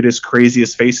stupidest,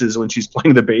 craziest faces when she's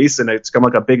playing the bass, and it's become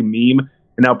like a big meme.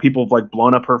 And now people have like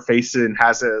blown up her face and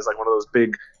has it as like one of those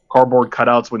big cardboard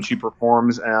cutouts when she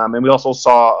performs. And we also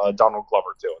saw Donald Glover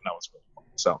too, and that was really fun.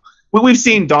 So we've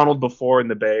seen Donald before in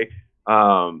the Bay,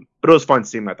 but it was fun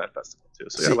seeing him at that festival too.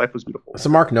 So yeah, life was beautiful. So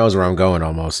Mark knows where I'm going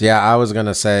almost. Yeah, I was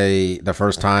gonna say the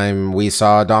first time we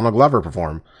saw Donald Glover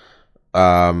perform.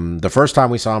 The first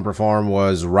time we saw him perform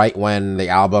was right when the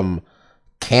album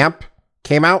Camp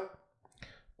came out,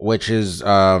 which is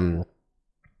the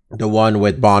one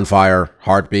with Bonfire,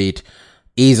 Heartbeat.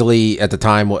 Easily at the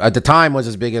time was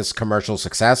his biggest commercial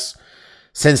success.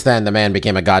 Since then, the man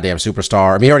became a goddamn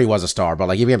superstar. I mean, he already was a star, but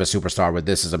like he became a superstar with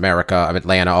This Is America,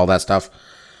 Atlanta, all that stuff.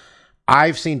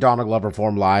 I've seen Donald Glover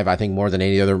perform live, I think, more than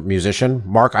any other musician.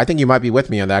 Mark, I think you might be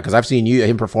with me on that because I've seen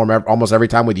him perform almost every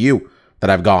time with you that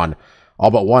I've gone.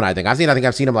 All but one, I think. I've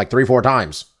seen him like 3-4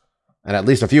 times. And at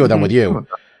least a few of them with you.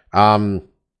 I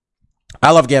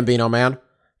love Gambino, man.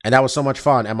 And that was so much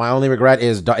fun. And my only regret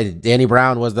is Danny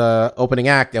Brown was the opening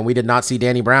act, and we did not see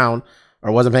Danny Brown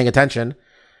or wasn't paying attention.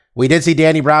 We did see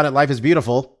Danny Brown at Life is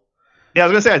Beautiful. Yeah, I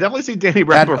was going to say, I definitely see Danny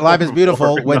Brown at Life is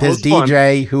Beautiful with his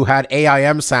DJ who had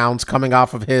AIM sounds coming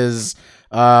off of his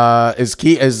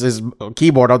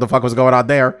keyboard. What the fuck was going on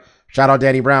there? Shout out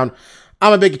Danny Brown.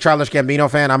 I'm a big Childish Gambino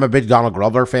fan. I'm a big Donald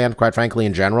Glover fan, quite frankly,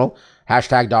 in general.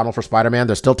 Hashtag Donald for Spider-Man.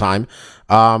 There's still time.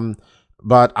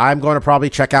 But I'm going to probably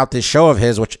check out this show of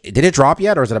his, which, did it drop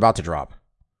yet or is it about to drop?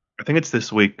 I think it's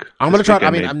this week. I'm going to try.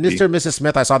 I mean, Mr. and Mrs.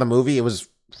 Smith, I saw the movie. It was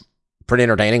pretty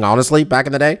entertaining, honestly, back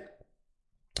in the day.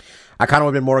 I kind of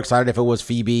would have been more excited if it was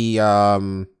Phoebe,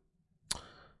 I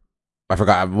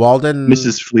forgot, Walden?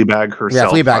 Mrs. Fleabag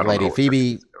herself. Yeah, Fleabag lady.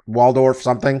 Phoebe Waldorf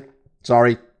something.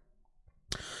 Sorry.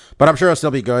 But I'm sure it'll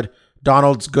still be good.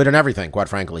 Donald's good in everything, quite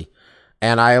frankly.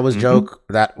 And I always joke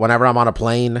that whenever I'm on a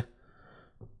plane,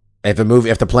 if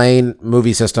the plane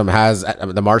movie system has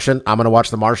The Martian, I'm going to watch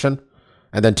The Martian.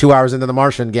 And then 2 hours into The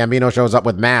Martian, Gambino shows up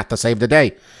with math to save the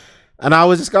day. And I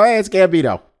always just go, hey, it's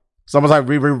Gambino. It's almost like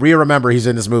remember he's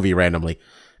in this movie randomly.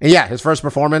 And yeah, his first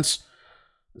performance,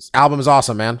 this album is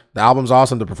awesome, man. The album's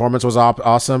awesome. The performance was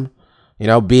awesome. You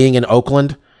know, being in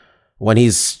Oakland when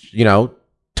he's,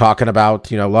 talking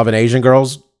about, loving Asian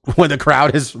girls when the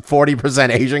crowd is 40%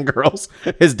 Asian girls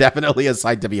is definitely a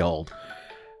sight to behold.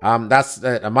 That's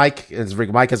Mike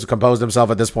has composed himself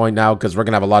at this point now because we're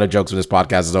going to have a lot of jokes when this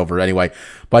podcast is over anyway.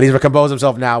 But he's composed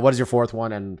himself now. What is your fourth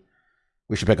one? And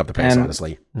we should pick up the pace,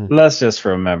 honestly. Let's just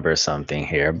remember something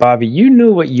here. Bobby, you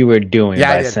knew what you were doing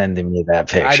by sending me that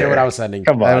picture. I knew what I was sending.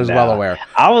 Come on, I was well aware.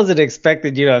 I wasn't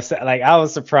expecting you to like. I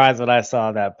was surprised when I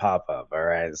saw that pop up. All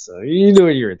right, so you knew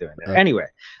what you were doing there. Anyway,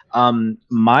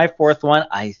 my fourth one,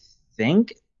 I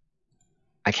think,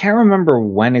 I can't remember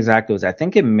when exactly it was. I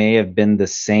think it may have been the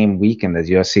same weekend as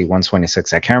UFC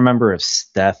 126. I can't remember if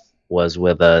Steph was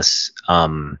with us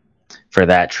for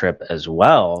that trip as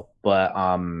well, but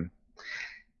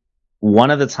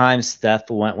one of the times Steph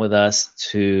went with us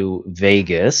to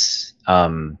Vegas,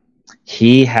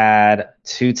 he had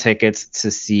 2 tickets to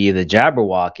see the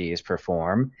Jabberwockies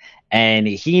perform, and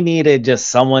he needed just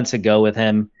someone to go with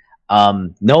him.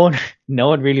 No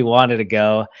one really wanted to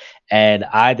go, and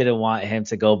I didn't want him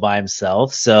to go by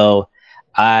himself. So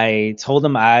I told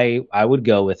him I would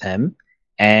go with him,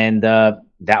 and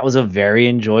that was a very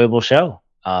enjoyable show.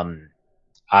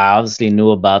 I obviously knew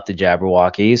about the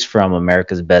Jabberwockies from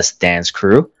America's Best Dance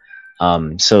Crew.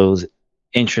 So it was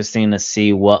interesting to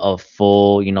see what a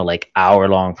full,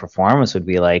 hour-long performance would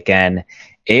be like. And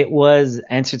it was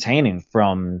entertaining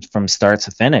from start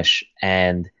to finish.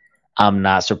 And I'm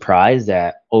not surprised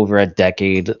that over a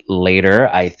decade later,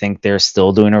 I think they're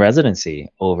still doing a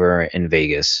residency over in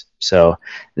Vegas. So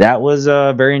that was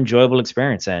a very enjoyable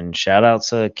experience. And shout out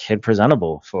to Kid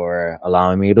Presentable for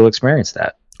allowing me to experience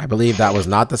that. I believe that was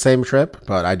not the same trip,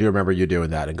 but I do remember you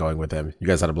doing that and going with him. You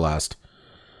guys had a blast.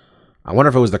 I wonder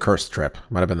if it was the cursed trip.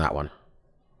 Might have been that one.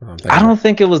 I don't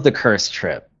think it was the cursed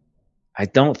trip. I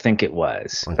don't think it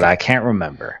was, but I can't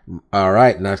remember. All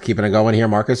right. Now keeping it going here,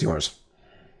 Marcus, yours.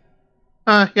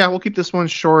 Yeah, we'll keep this one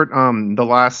short. The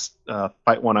last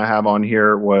fight one I have on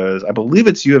here was, I believe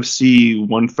it's UFC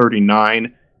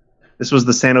 139. This was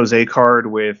the San Jose card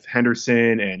with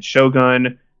Henderson and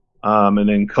Shogun. And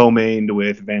then co-mained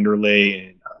with Vanderlei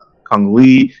and Kung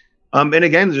Lee. And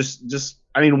again,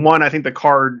 I think the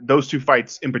card, those 2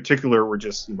 fights in particular were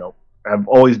just, have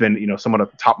always been, somewhat at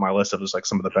the top of my list of just like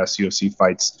some of the best UFC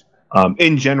fights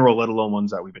in general, let alone ones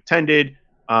that we've attended.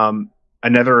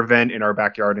 Another event in our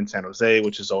backyard in San Jose,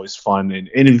 which is always fun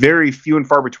and very few and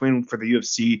far between for the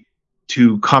UFC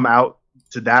to come out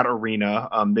to that arena.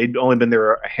 They'd only been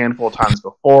there a handful of times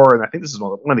before, and I think this is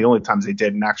one of the only times they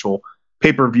did an actual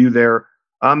pay-per-view there.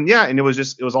 Yeah, and it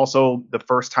was also the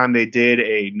first time they did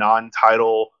a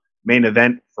non-title main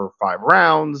event for 5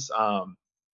 rounds.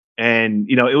 And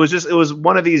it was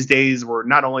one of these days where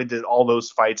not only did all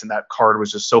those fights and that card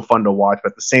was just so fun to watch,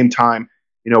 but at the same time,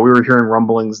 we were hearing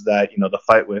rumblings that the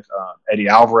fight with Eddie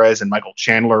Alvarez and Michael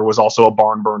Chandler was also a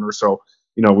barn burner. So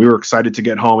we were excited to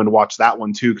get home and watch that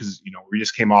one too, because we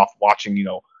just came off watching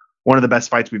one of the best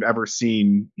fights we've ever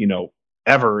seen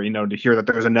ever. To hear that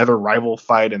there was another rival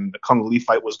fight, and the Kung Lee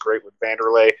fight was great with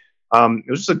Vanderlei. It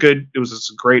was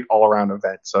just a great all around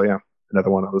event. So yeah,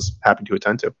 another one I was happy to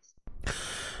attend to.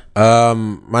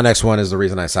 My next one is the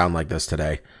reason I sound like this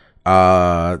today.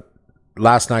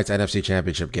 Last night's NFC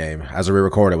Championship game, as we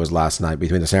record, it was last night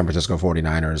between the San Francisco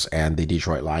 49ers and the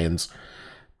Detroit Lions.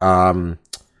 A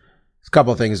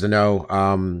couple of things to know.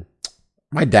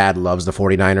 My dad loves the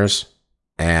 49ers,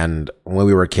 and when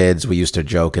we were kids, we used to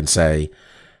joke and say,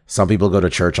 some people go to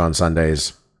church on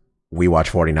Sundays, we watch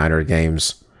 49er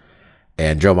games,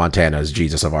 and Joe Montana is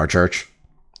Jesus of our church.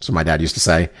 So my dad used to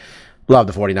say. Love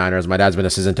the 49ers. My dad's been a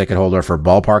season ticket holder for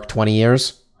Ballpark 20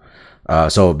 years.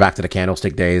 So back to the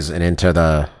Candlestick days and into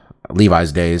the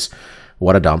Levi's days.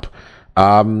 What a dump.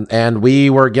 And we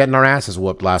were getting our asses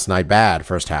whooped last night bad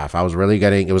first half.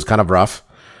 It was kind of rough.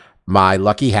 My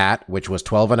lucky hat, which was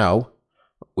 12-0,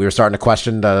 we were starting to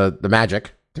question the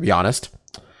magic, to be honest.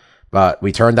 But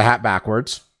we turned the hat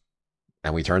backwards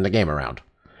and we turned the game around.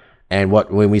 And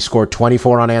when we scored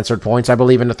 24 unanswered points, I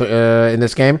believe, in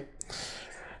this game.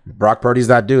 Brock Purdy's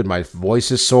that dude. My voice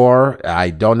is sore.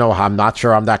 I don't know. I'm not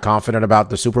sure I'm that confident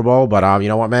about the Super Bowl, but you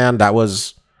know what, man?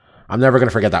 I'm never going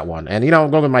to forget that one. And,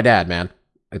 I'm going with my dad, man.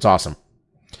 It's awesome.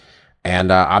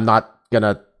 And I'm not going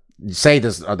to say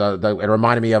this. It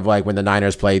reminded me of like when the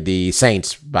Niners played the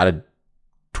Saints about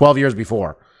 12 years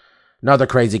before. Another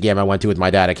crazy game I went to with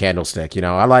my dad at Candlestick.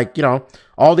 I like,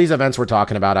 all these events we're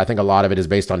talking about. I think a lot of it is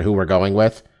based on who we're going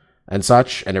with and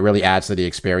such. And it really adds to the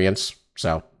experience.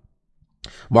 So.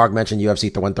 Mark mentioned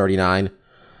UFC 139.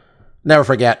 Never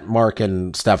forget Mark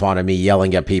and Stefan and me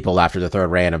yelling at people after the third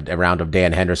round of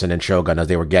Dan Henderson and Shogun as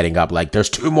they were getting up, like,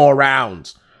 there's 2 more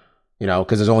rounds.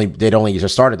 Because they'd only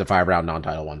just started the 5-round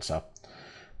non-title one. So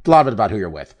a lot of it about who you're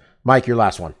with. Mike, your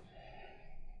last one.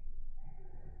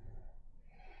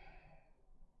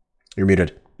 You're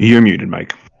muted. You're muted,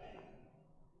 Mike.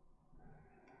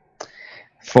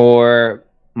 For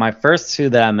my first 2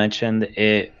 that I mentioned,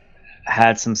 it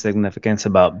had some significance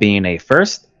about being a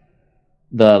first.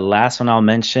 The last one I'll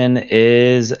mention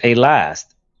is a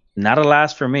last. Not a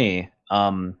last for me,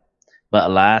 but a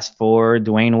last for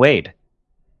Dwayne Wade.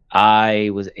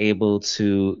 I was able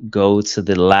to go to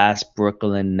the last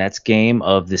Brooklyn Nets game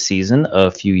of the season a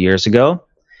few years ago.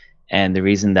 And the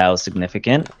reason that was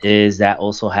significant is that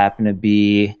also happened to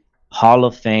be Hall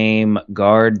of Fame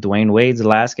guard Dwayne Wade's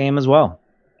last game as well.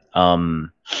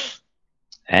 And,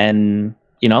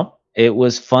 it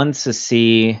was fun to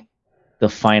see the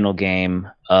final game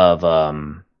of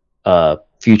a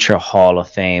future Hall of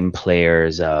Fame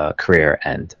player's career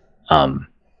end.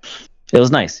 It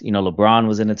was nice. LeBron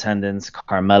was in attendance,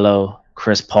 Carmelo,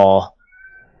 Chris Paul.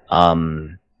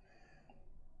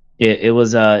 It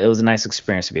was a nice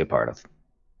experience to be a part of.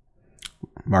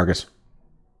 Marcus.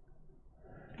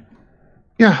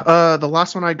 Yeah, the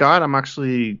last one I got, I'm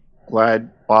actually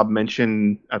glad Bob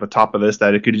mentioned at the top of this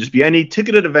that it could just be any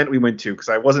ticketed event we went to, because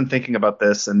I wasn't thinking about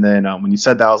this. And then when you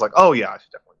said that, I was like, oh, yeah, I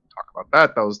should definitely talk about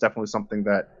that. That was definitely something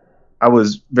that I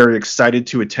was very excited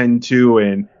to attend to,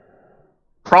 and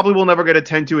probably will never get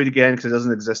attend to it again because it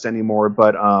doesn't exist anymore.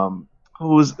 But it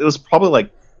was probably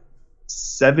like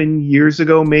 7 years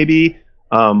ago, maybe.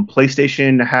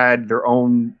 PlayStation had their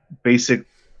own basic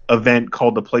event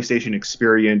called the PlayStation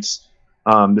Experience.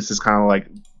 This is kind of like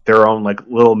their own like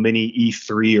little mini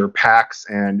E3 or PAX,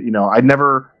 and I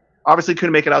never obviously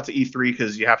couldn't make it out to E3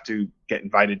 because you have to get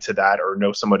invited to that or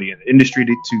know somebody in the industry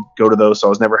to go to those. So I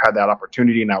was never had that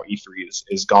opportunity. Now E3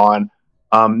 is gone.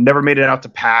 Never made it out to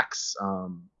PAX.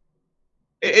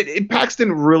 PAX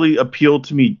didn't really appeal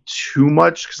to me too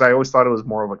much because I always thought it was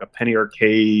more of like a penny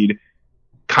arcade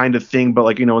kind of thing. But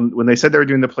like when they said they were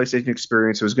doing the PlayStation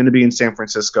Experience, it was going to be in San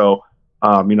Francisco.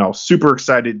 Super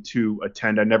excited to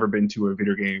attend. I've never been to a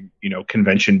video game,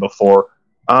 convention before.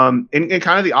 And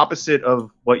kind of the opposite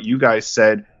of what you guys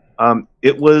said.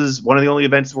 It was one of the only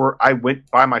events where I went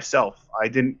by myself. I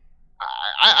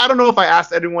don't know if I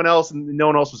asked anyone else and no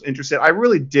one else was interested. I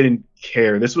really didn't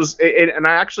care. This was, and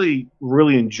I actually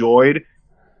really enjoyed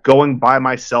going by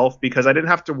myself because I didn't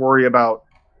have to worry about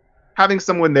having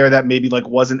someone there that maybe like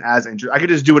wasn't as interested. I could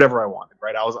just do whatever I wanted,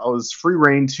 right? I was free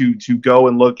reign to go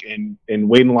and look and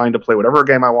wait in line to play whatever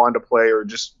game I wanted to play, or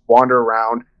just wander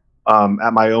around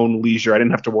at my own leisure. I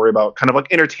didn't have to worry about kind of like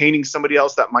entertaining somebody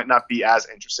else that might not be as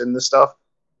interested in this stuff.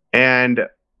 And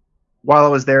while I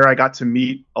was there, I got to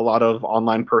meet a lot of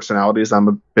online personalities I'm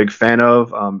a big fan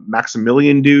of.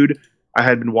 Maximilian Dude, I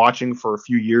had been watching for a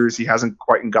few years. He hasn't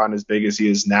quite gotten as big as he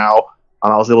is now.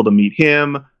 I was able to meet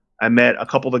him. I met a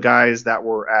couple of the guys that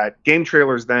were at Game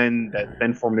Trailers then, that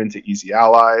then formed into Easy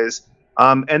Allies.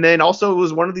 And then also it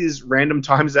was one of these random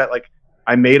times that like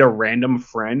I made a random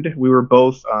friend. We were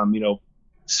both,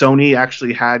 Sony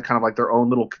actually had kind of like their own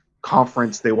little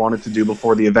conference they wanted to do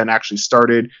before the event actually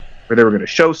started, where they were going to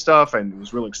show stuff, and it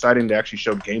was really exciting to actually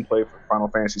show gameplay for Final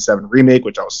Fantasy VII Remake,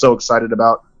 which I was so excited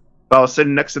about. But I was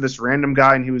sitting next to this random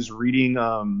guy, and he was reading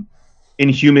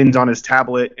Inhumans on his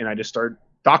tablet, and I just started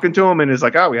talking to him, and it's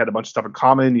like, oh, we had a bunch of stuff in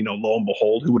common. Lo and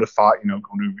behold, who would have thought, going to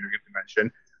a video game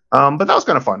convention? But that was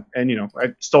kind of fun, and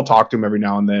I still talk to him every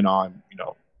now and then on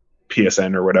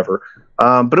PSN or whatever.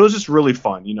 But it was just really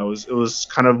fun. It was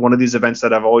kind of one of these events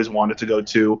that I've always wanted to go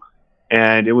to,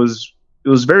 and it was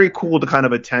very cool to kind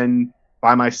of attend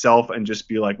by myself and just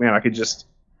be like, man, I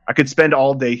could spend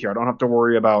all day here. I don't have to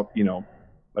worry about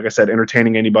like I said,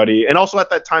 entertaining anybody. And also at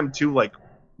that time too, like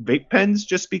vape pens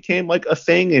just became like a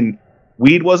thing, and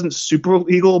weed wasn't super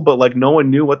legal, but like no one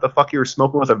knew what the fuck you were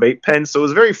smoking with a vape pen. So it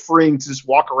was very freeing to just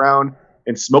walk around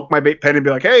and smoke my vape pen and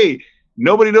be like, hey,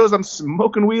 nobody knows I'm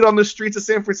smoking weed on the streets of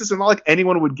San Francisco. Not like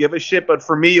anyone would give a shit, but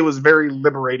for me, it was very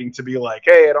liberating to be like,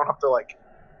 hey, I don't have to like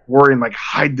worry and like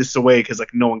hide this away because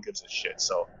like no one gives a shit.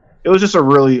 So it was just a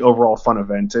really overall fun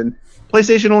event. And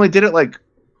PlayStation only did it like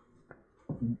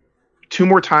 2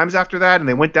 more times after that, and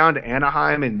they went down to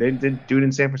Anaheim, and they didn't do it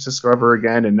in San Francisco ever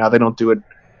again, and now they don't do it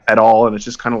at all. And it's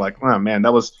just kind of like, oh man,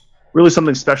 that was really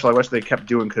something special. I wish they kept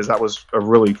doing, because that was a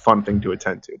really fun thing to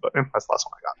attend to. But that's the last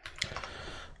one I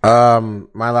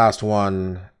got. My last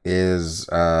one is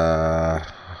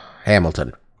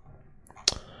Hamilton.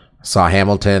 Saw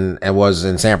Hamilton. It was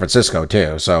in San Francisco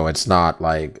too, so it's not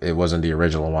like it wasn't the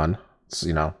original one. It's,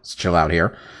 it's chill out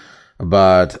here.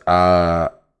 But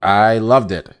I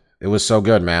loved it. It was so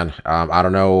good, man. I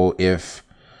don't know if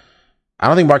I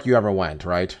don't think, Mark, you ever went,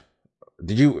 right?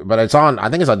 Did you? But it's on. I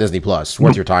think it's on Disney Plus.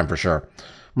 Worth your time for sure.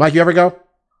 Mike, you ever go?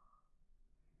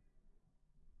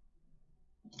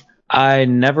 I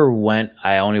never went.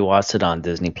 I only watched it on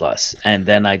Disney Plus, and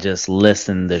then I just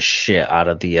listened the shit out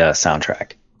of the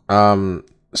soundtrack.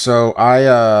 So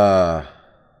I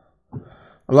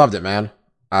loved it, man.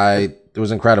 It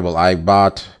was incredible.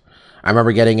 I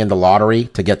remember getting in the lottery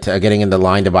to getting in the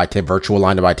line to buy virtual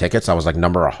line to buy tickets. I was like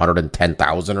number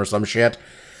 110,000 or some shit.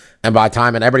 And by the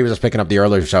time, and everybody was just picking up the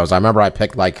earlier shows. I remember I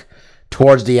picked like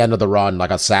towards the end of the run, like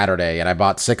a Saturday, and I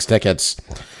bought 6 tickets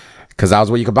because that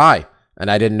was what you could buy. And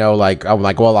I didn't know, like, I'm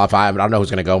like, well, if I don't know who's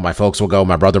going to go. My folks will go.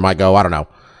 My brother might go. I don't know.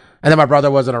 And then my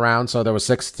brother wasn't around, so there was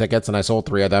 6 tickets, and I sold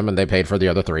 3 of them, and they paid for the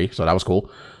other 3, so that was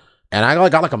cool. And I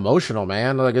got like emotional,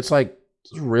 man. Like, it's a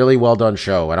really well done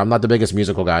show, and I'm not the biggest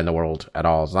musical guy in the world at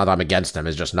all. It's not that I'm against them.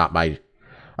 It's just not I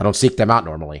don't seek them out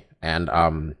normally, and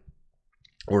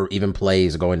or even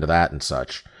plays go into that and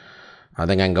such. I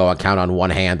think I can go count on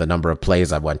one hand the number of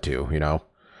plays I went to. I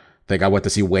think I went to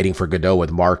see Waiting for Godot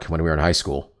with Mark when we were in high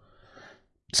school.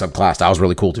 Some class. That was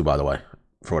really cool too, by the way,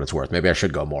 for what it's worth. Maybe I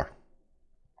should go more.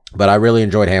 But I really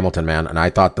enjoyed Hamilton, man, and I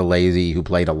thought the lady who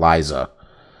played Eliza,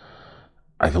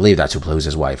 I believe that's who's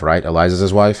his wife, right? Eliza's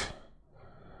his wife?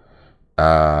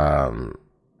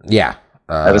 Yeah.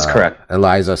 That is correct.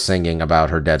 Eliza singing about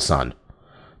her dead son.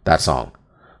 That song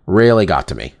really got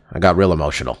to me. I got real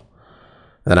emotional.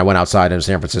 Then I went outside in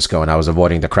San Francisco, and I was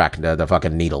avoiding the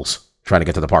fucking needles, trying to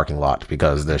get to the parking lot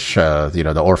because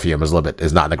the Orpheum is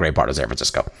not in the great part of San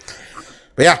Francisco.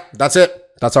 But yeah, that's it.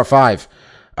 That's our 5.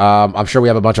 I'm sure we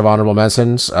have a bunch of honorable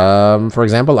mentions. For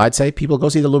example, I'd say people go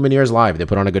see the Lumineers live. They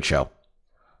put on a good show.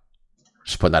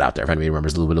 Just putting that out there if anybody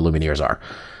remembers who the Lumineers are.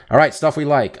 All right, stuff we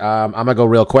like. I'm going to go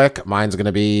real quick. Mine's going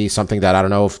to be something that I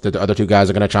don't know if the other 2 guys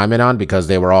are going to chime in on because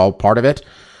they were all part of it.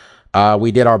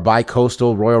 We did our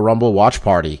bi-coastal Royal Rumble watch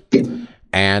party.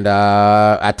 And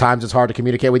at times it's hard to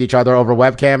communicate with each other over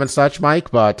webcam and such, Mike,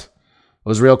 but it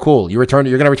was real cool. You're going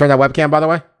to return that webcam, by the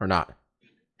way, or not?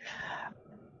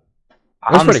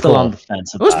 I'm still on the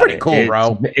fence about it. It was pretty cool,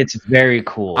 bro. It's very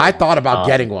cool. I thought about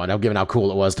getting one, given how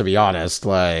cool it was, to be honest.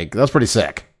 Like, that was pretty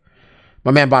sick. My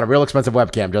man bought a real expensive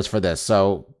webcam just for this.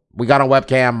 So we got on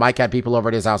webcam. Mike had people over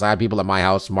at his house. I had people at my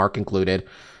house, Mark included,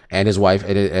 and his wife.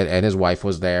 And his wife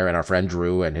was there, and our friend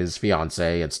Drew and his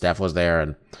fiance, and Steph was there.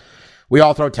 And we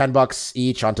all throw $10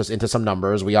 each into some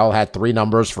numbers. We all had 3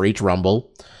 numbers for each Rumble,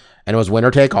 and it was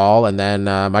winner take all. And then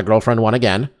my girlfriend won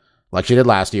again, like she did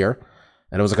last year.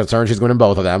 And it was a concern she's going to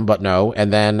both of them, but no.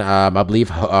 And then I believe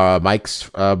Mike's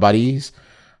buddies,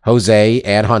 Jose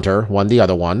and Hunter, won the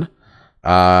other one.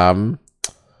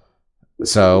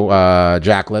 So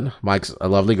Jacqueline, Mike's a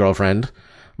lovely girlfriend,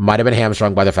 might have been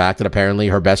hamstrung by the fact that apparently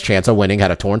her best chance of winning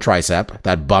had a torn tricep,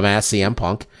 that bum-ass CM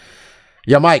Punk.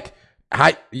 Yeah, Mike,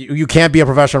 you can't be a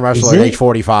professional wrestler at age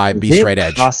 45, be straight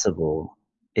edge.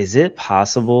 Is it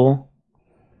possible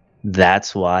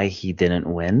that's why he didn't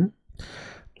win?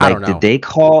 I don't know.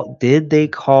 Did they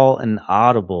call an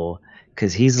audible?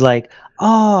 Because he's like,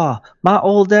 oh, my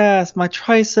old ass, my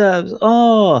triceps,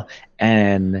 oh.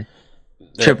 And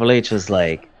Triple H was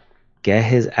like, get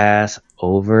his ass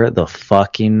over the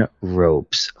fucking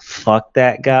ropes. Fuck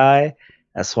that guy.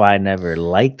 That's why I never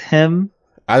liked him.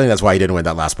 I think that's why he didn't win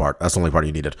that last part. That's the only part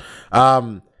you needed.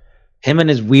 Him and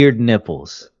his weird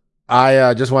nipples.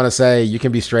 I just want to say you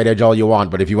can be straight edge all you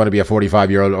want, but if you want to be a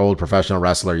 45-year-old professional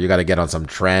wrestler, you got to get on some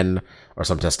tren or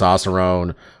some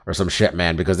testosterone or some shit,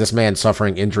 man, because this man's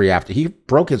suffering injury after he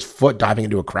broke his foot diving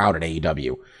into a crowd at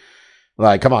AEW.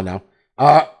 Like, come on now.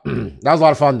 That was a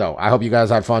lot of fun, though. I hope you guys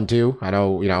had fun, too. I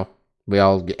know, we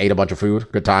all ate a bunch of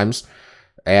food. Good times.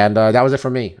 And that was it for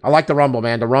me. I like the Rumble,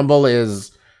 man. The Rumble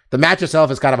is... The match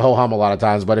itself is kind of ho-hum a lot of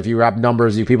times, but if you have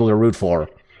numbers, you people to root for,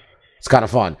 it's kind of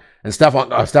fun. And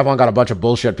Stephon got a bunch of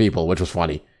bullshit people, which was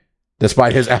funny,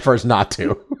 despite his efforts not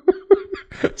to.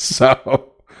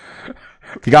 So,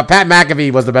 you got Pat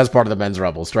McAfee was the best part of the men's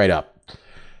Rumble, straight up.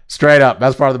 Straight up,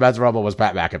 best part of the men's Rumble was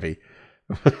Pat McAfee.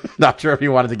 Not sure if he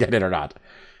wanted to get in or not.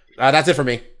 That's it for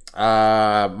me.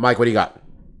 Mike, what do you got?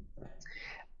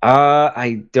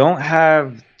 I don't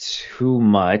have too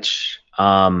much.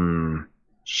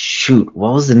 Shoot,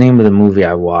 what was the name of the movie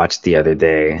I watched the other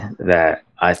day that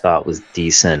I thought was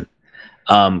decent?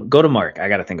 Go to Mark. I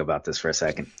got to think about this for a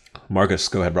second. Marcus,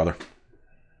 go ahead, brother.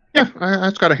 Yeah,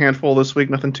 I've got a handful this week.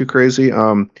 Nothing too crazy.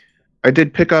 I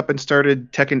did pick up and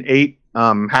started Tekken 8.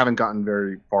 Haven't gotten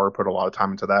very far, put a lot of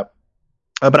time into that.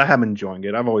 But I am enjoying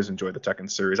it. I've always enjoyed the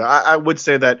Tekken series. I would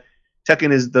say that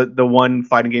Tekken is the one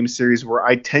fighting game series where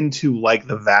I tend to like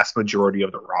the vast majority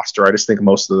of the roster. I just think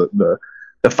most of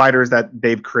the fighters that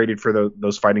they've created for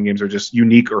those fighting games are just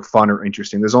unique or fun or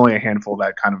interesting. There's only a handful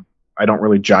that kind of I don't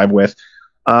really jive with.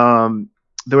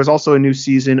 There was also a new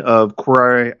season of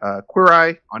Queer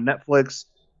Eye on Netflix.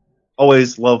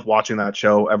 Always loved watching that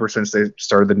show ever since they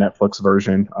started the Netflix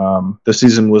version. The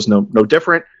season was no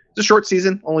different. It's a short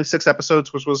season, only 6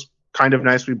 episodes, which was kind of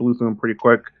nice. We blew through them pretty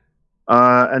quick.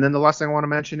 And then the last thing I want to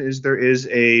mention is there is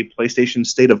a PlayStation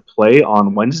State of Play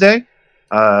on Wednesday.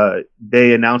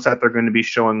 They announced that they're going to be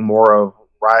showing more of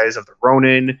Rise of the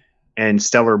Ronin and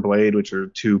Stellar Blade, which are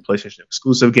 2 PlayStation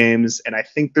exclusive games. And I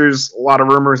think there's a lot of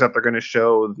rumors that they're going to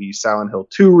show the Silent Hill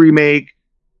 2 remake,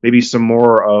 maybe some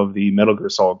more of the Metal Gear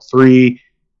Solid 3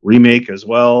 remake as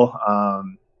well.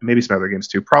 Maybe some other games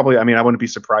too. Probably, I wouldn't be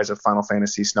surprised if Final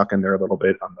Fantasy snuck in there a little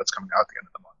bit. That's coming out at the end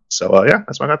of the month. So, yeah,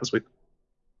 that's what I got this week.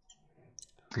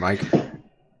 Mike?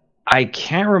 I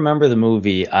can't remember the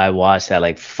movie I watched at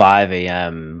like 5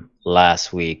 a.m.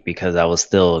 last week because I was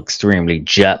still extremely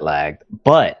jet lagged.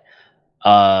 But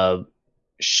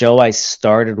show I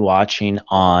started watching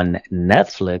on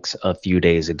Netflix a few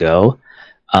days ago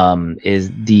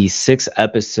is the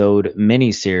 6-episode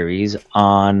miniseries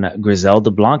on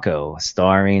Griselda Blanco,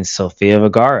 starring Sofia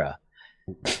Vergara.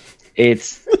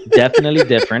 It's definitely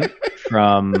different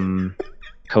from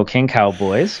Cocaine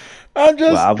Cowboys.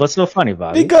 Wow, what's so funny,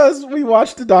 Bobby? Because we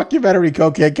watched the documentary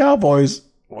Cocaine Cowboys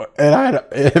and I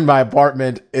had in my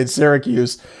apartment in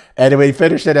Syracuse, and we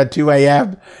finished it at 2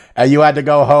 a.m. and you had to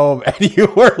go home, and you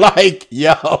were like,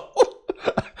 "Yo."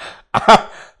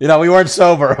 We weren't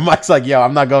sober. Mike's like, yo,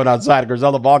 I'm not going outside.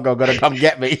 Griselda Blanco gonna come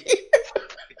get me.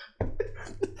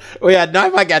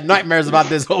 Mike had nightmares about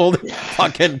this old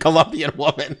fucking Colombian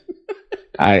woman.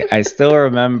 I still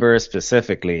remember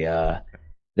specifically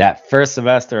that first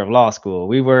semester of law school.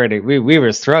 We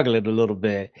were struggling a little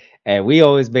bit, and we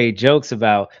always made jokes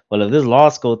about, well, if this law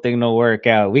school thing don't work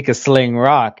out, we could sling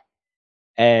rock.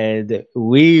 And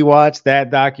we watched that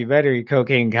documentary,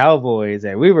 Cocaine Cowboys,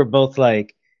 and we were both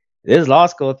like, this law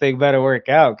school thing better work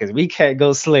out because we can't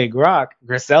go sling rock.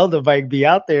 Griselda might be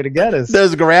out there to get us.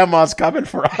 There's grandmas coming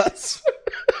for us.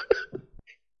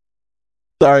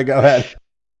 Sorry, go ahead.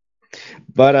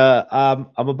 But I'm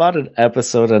about an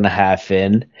episode and a half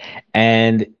in,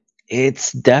 and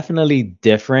it's definitely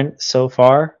different so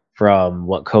far from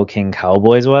what Cocaine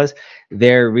Cowboys was.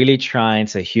 They're really trying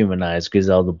to humanize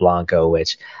Griselda Blanco,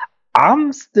 which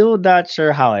I'm still not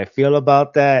sure how I feel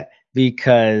about that.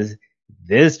 because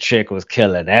this chick was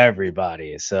killing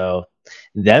everybody. So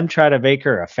them try to make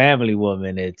her a family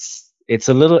woman, it's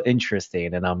a little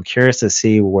interesting, and I'm curious to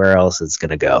see where else it's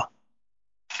gonna go.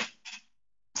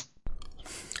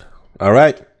 All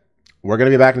right. We're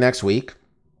going to be back next week.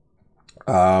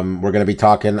 We're going to be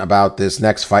talking about this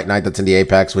next fight night that's in the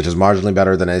Apex, which is marginally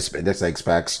better than this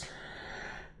Apex.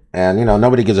 And, you know,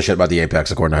 nobody gives a shit about the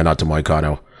Apex, according to Hanato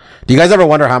Moicano. Do you guys ever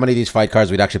wonder how many of these fight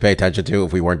cards we'd actually pay attention to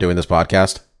if we weren't doing this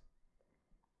podcast?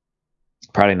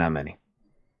 Probably not many.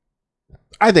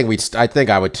 I think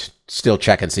I would still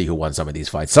check and see who won some of these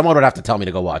fights. Someone would have to tell me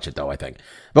to go watch it, though, I think.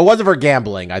 If it wasn't for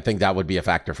gambling, I think that would be a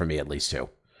factor for me, at least, too.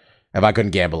 If I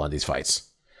couldn't gamble on these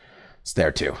fights. It's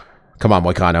there, too. Come on,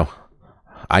 Moicano.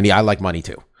 I like money,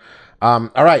 too. All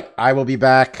right. I will be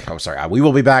back. Oh, sorry. We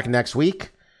will be back next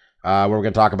week. Where we're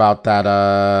going to talk about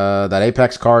that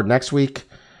Apex card next week.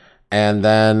 And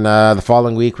then the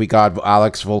following week, we got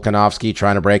Alex Volkanovski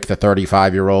trying to break the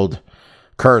 35-year-old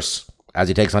curse as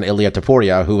he takes on Ilya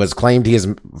Topuria, who has claimed he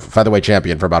is featherweight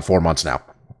champion for about 4 months now.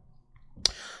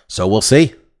 So we'll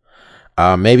see.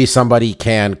 Maybe somebody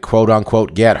can,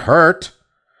 quote-unquote, get hurt,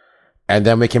 and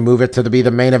then we can move it to be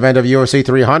the main event of UFC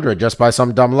 300 just by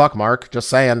some dumb luck, Mark. Just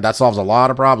saying. That solves a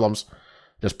lot of problems.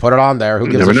 Just put it on there. Who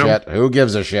gives a shit? Who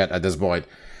gives a shit at this point?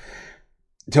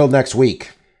 Until next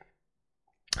week.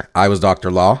 I was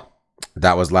Dr. Law.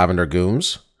 That was Lavender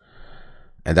Gooms.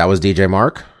 And that was DJ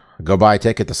Mark. Go buy a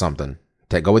ticket to something.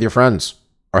 Go with your friends.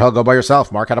 Or hell, go by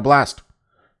yourself. Mark had a blast.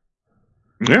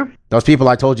 Yeah. Those people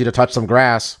I told you to touch some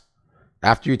grass.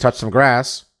 After you touch some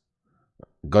grass,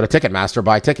 go to Ticketmaster,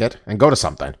 buy a ticket, and go to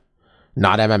something.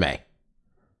 Not MMA.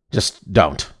 Just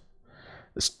don't.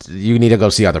 You need to go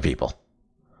see other people.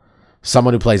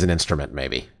 Someone who plays an instrument,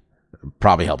 maybe.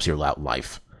 Probably helps you out in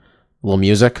life. A little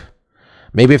music.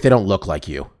 Maybe if they don't look like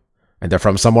you and they're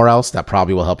from somewhere else, that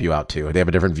probably will help you out too. They have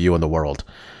a different view in the world.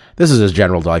 This is his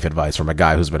general life advice from a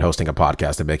guy who's been hosting a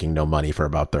podcast and making no money for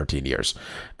about 13 years.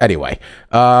 Anyway,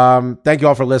 thank you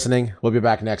all for listening. We'll be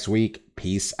back next week.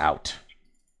 Peace out.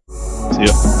 See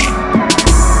ya.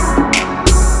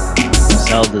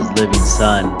 Zelda's living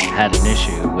son had an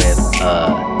issue with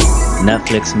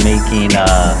Netflix making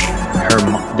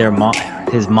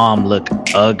his mom look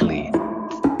ugly.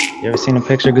 You ever seen a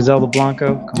picture of Griselda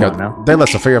Blanco? Come on now. They let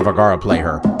Sofia Vergara play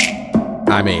her.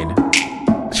 I mean,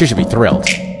 she should be thrilled.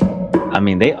 I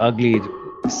mean, they uglied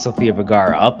Sofia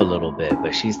Vergara up a little bit,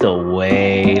 but she still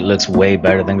looks way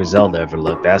better than Griselda ever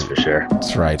looked. That's for sure.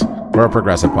 That's right. We're a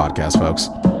progressive podcast, folks.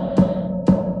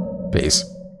 Peace.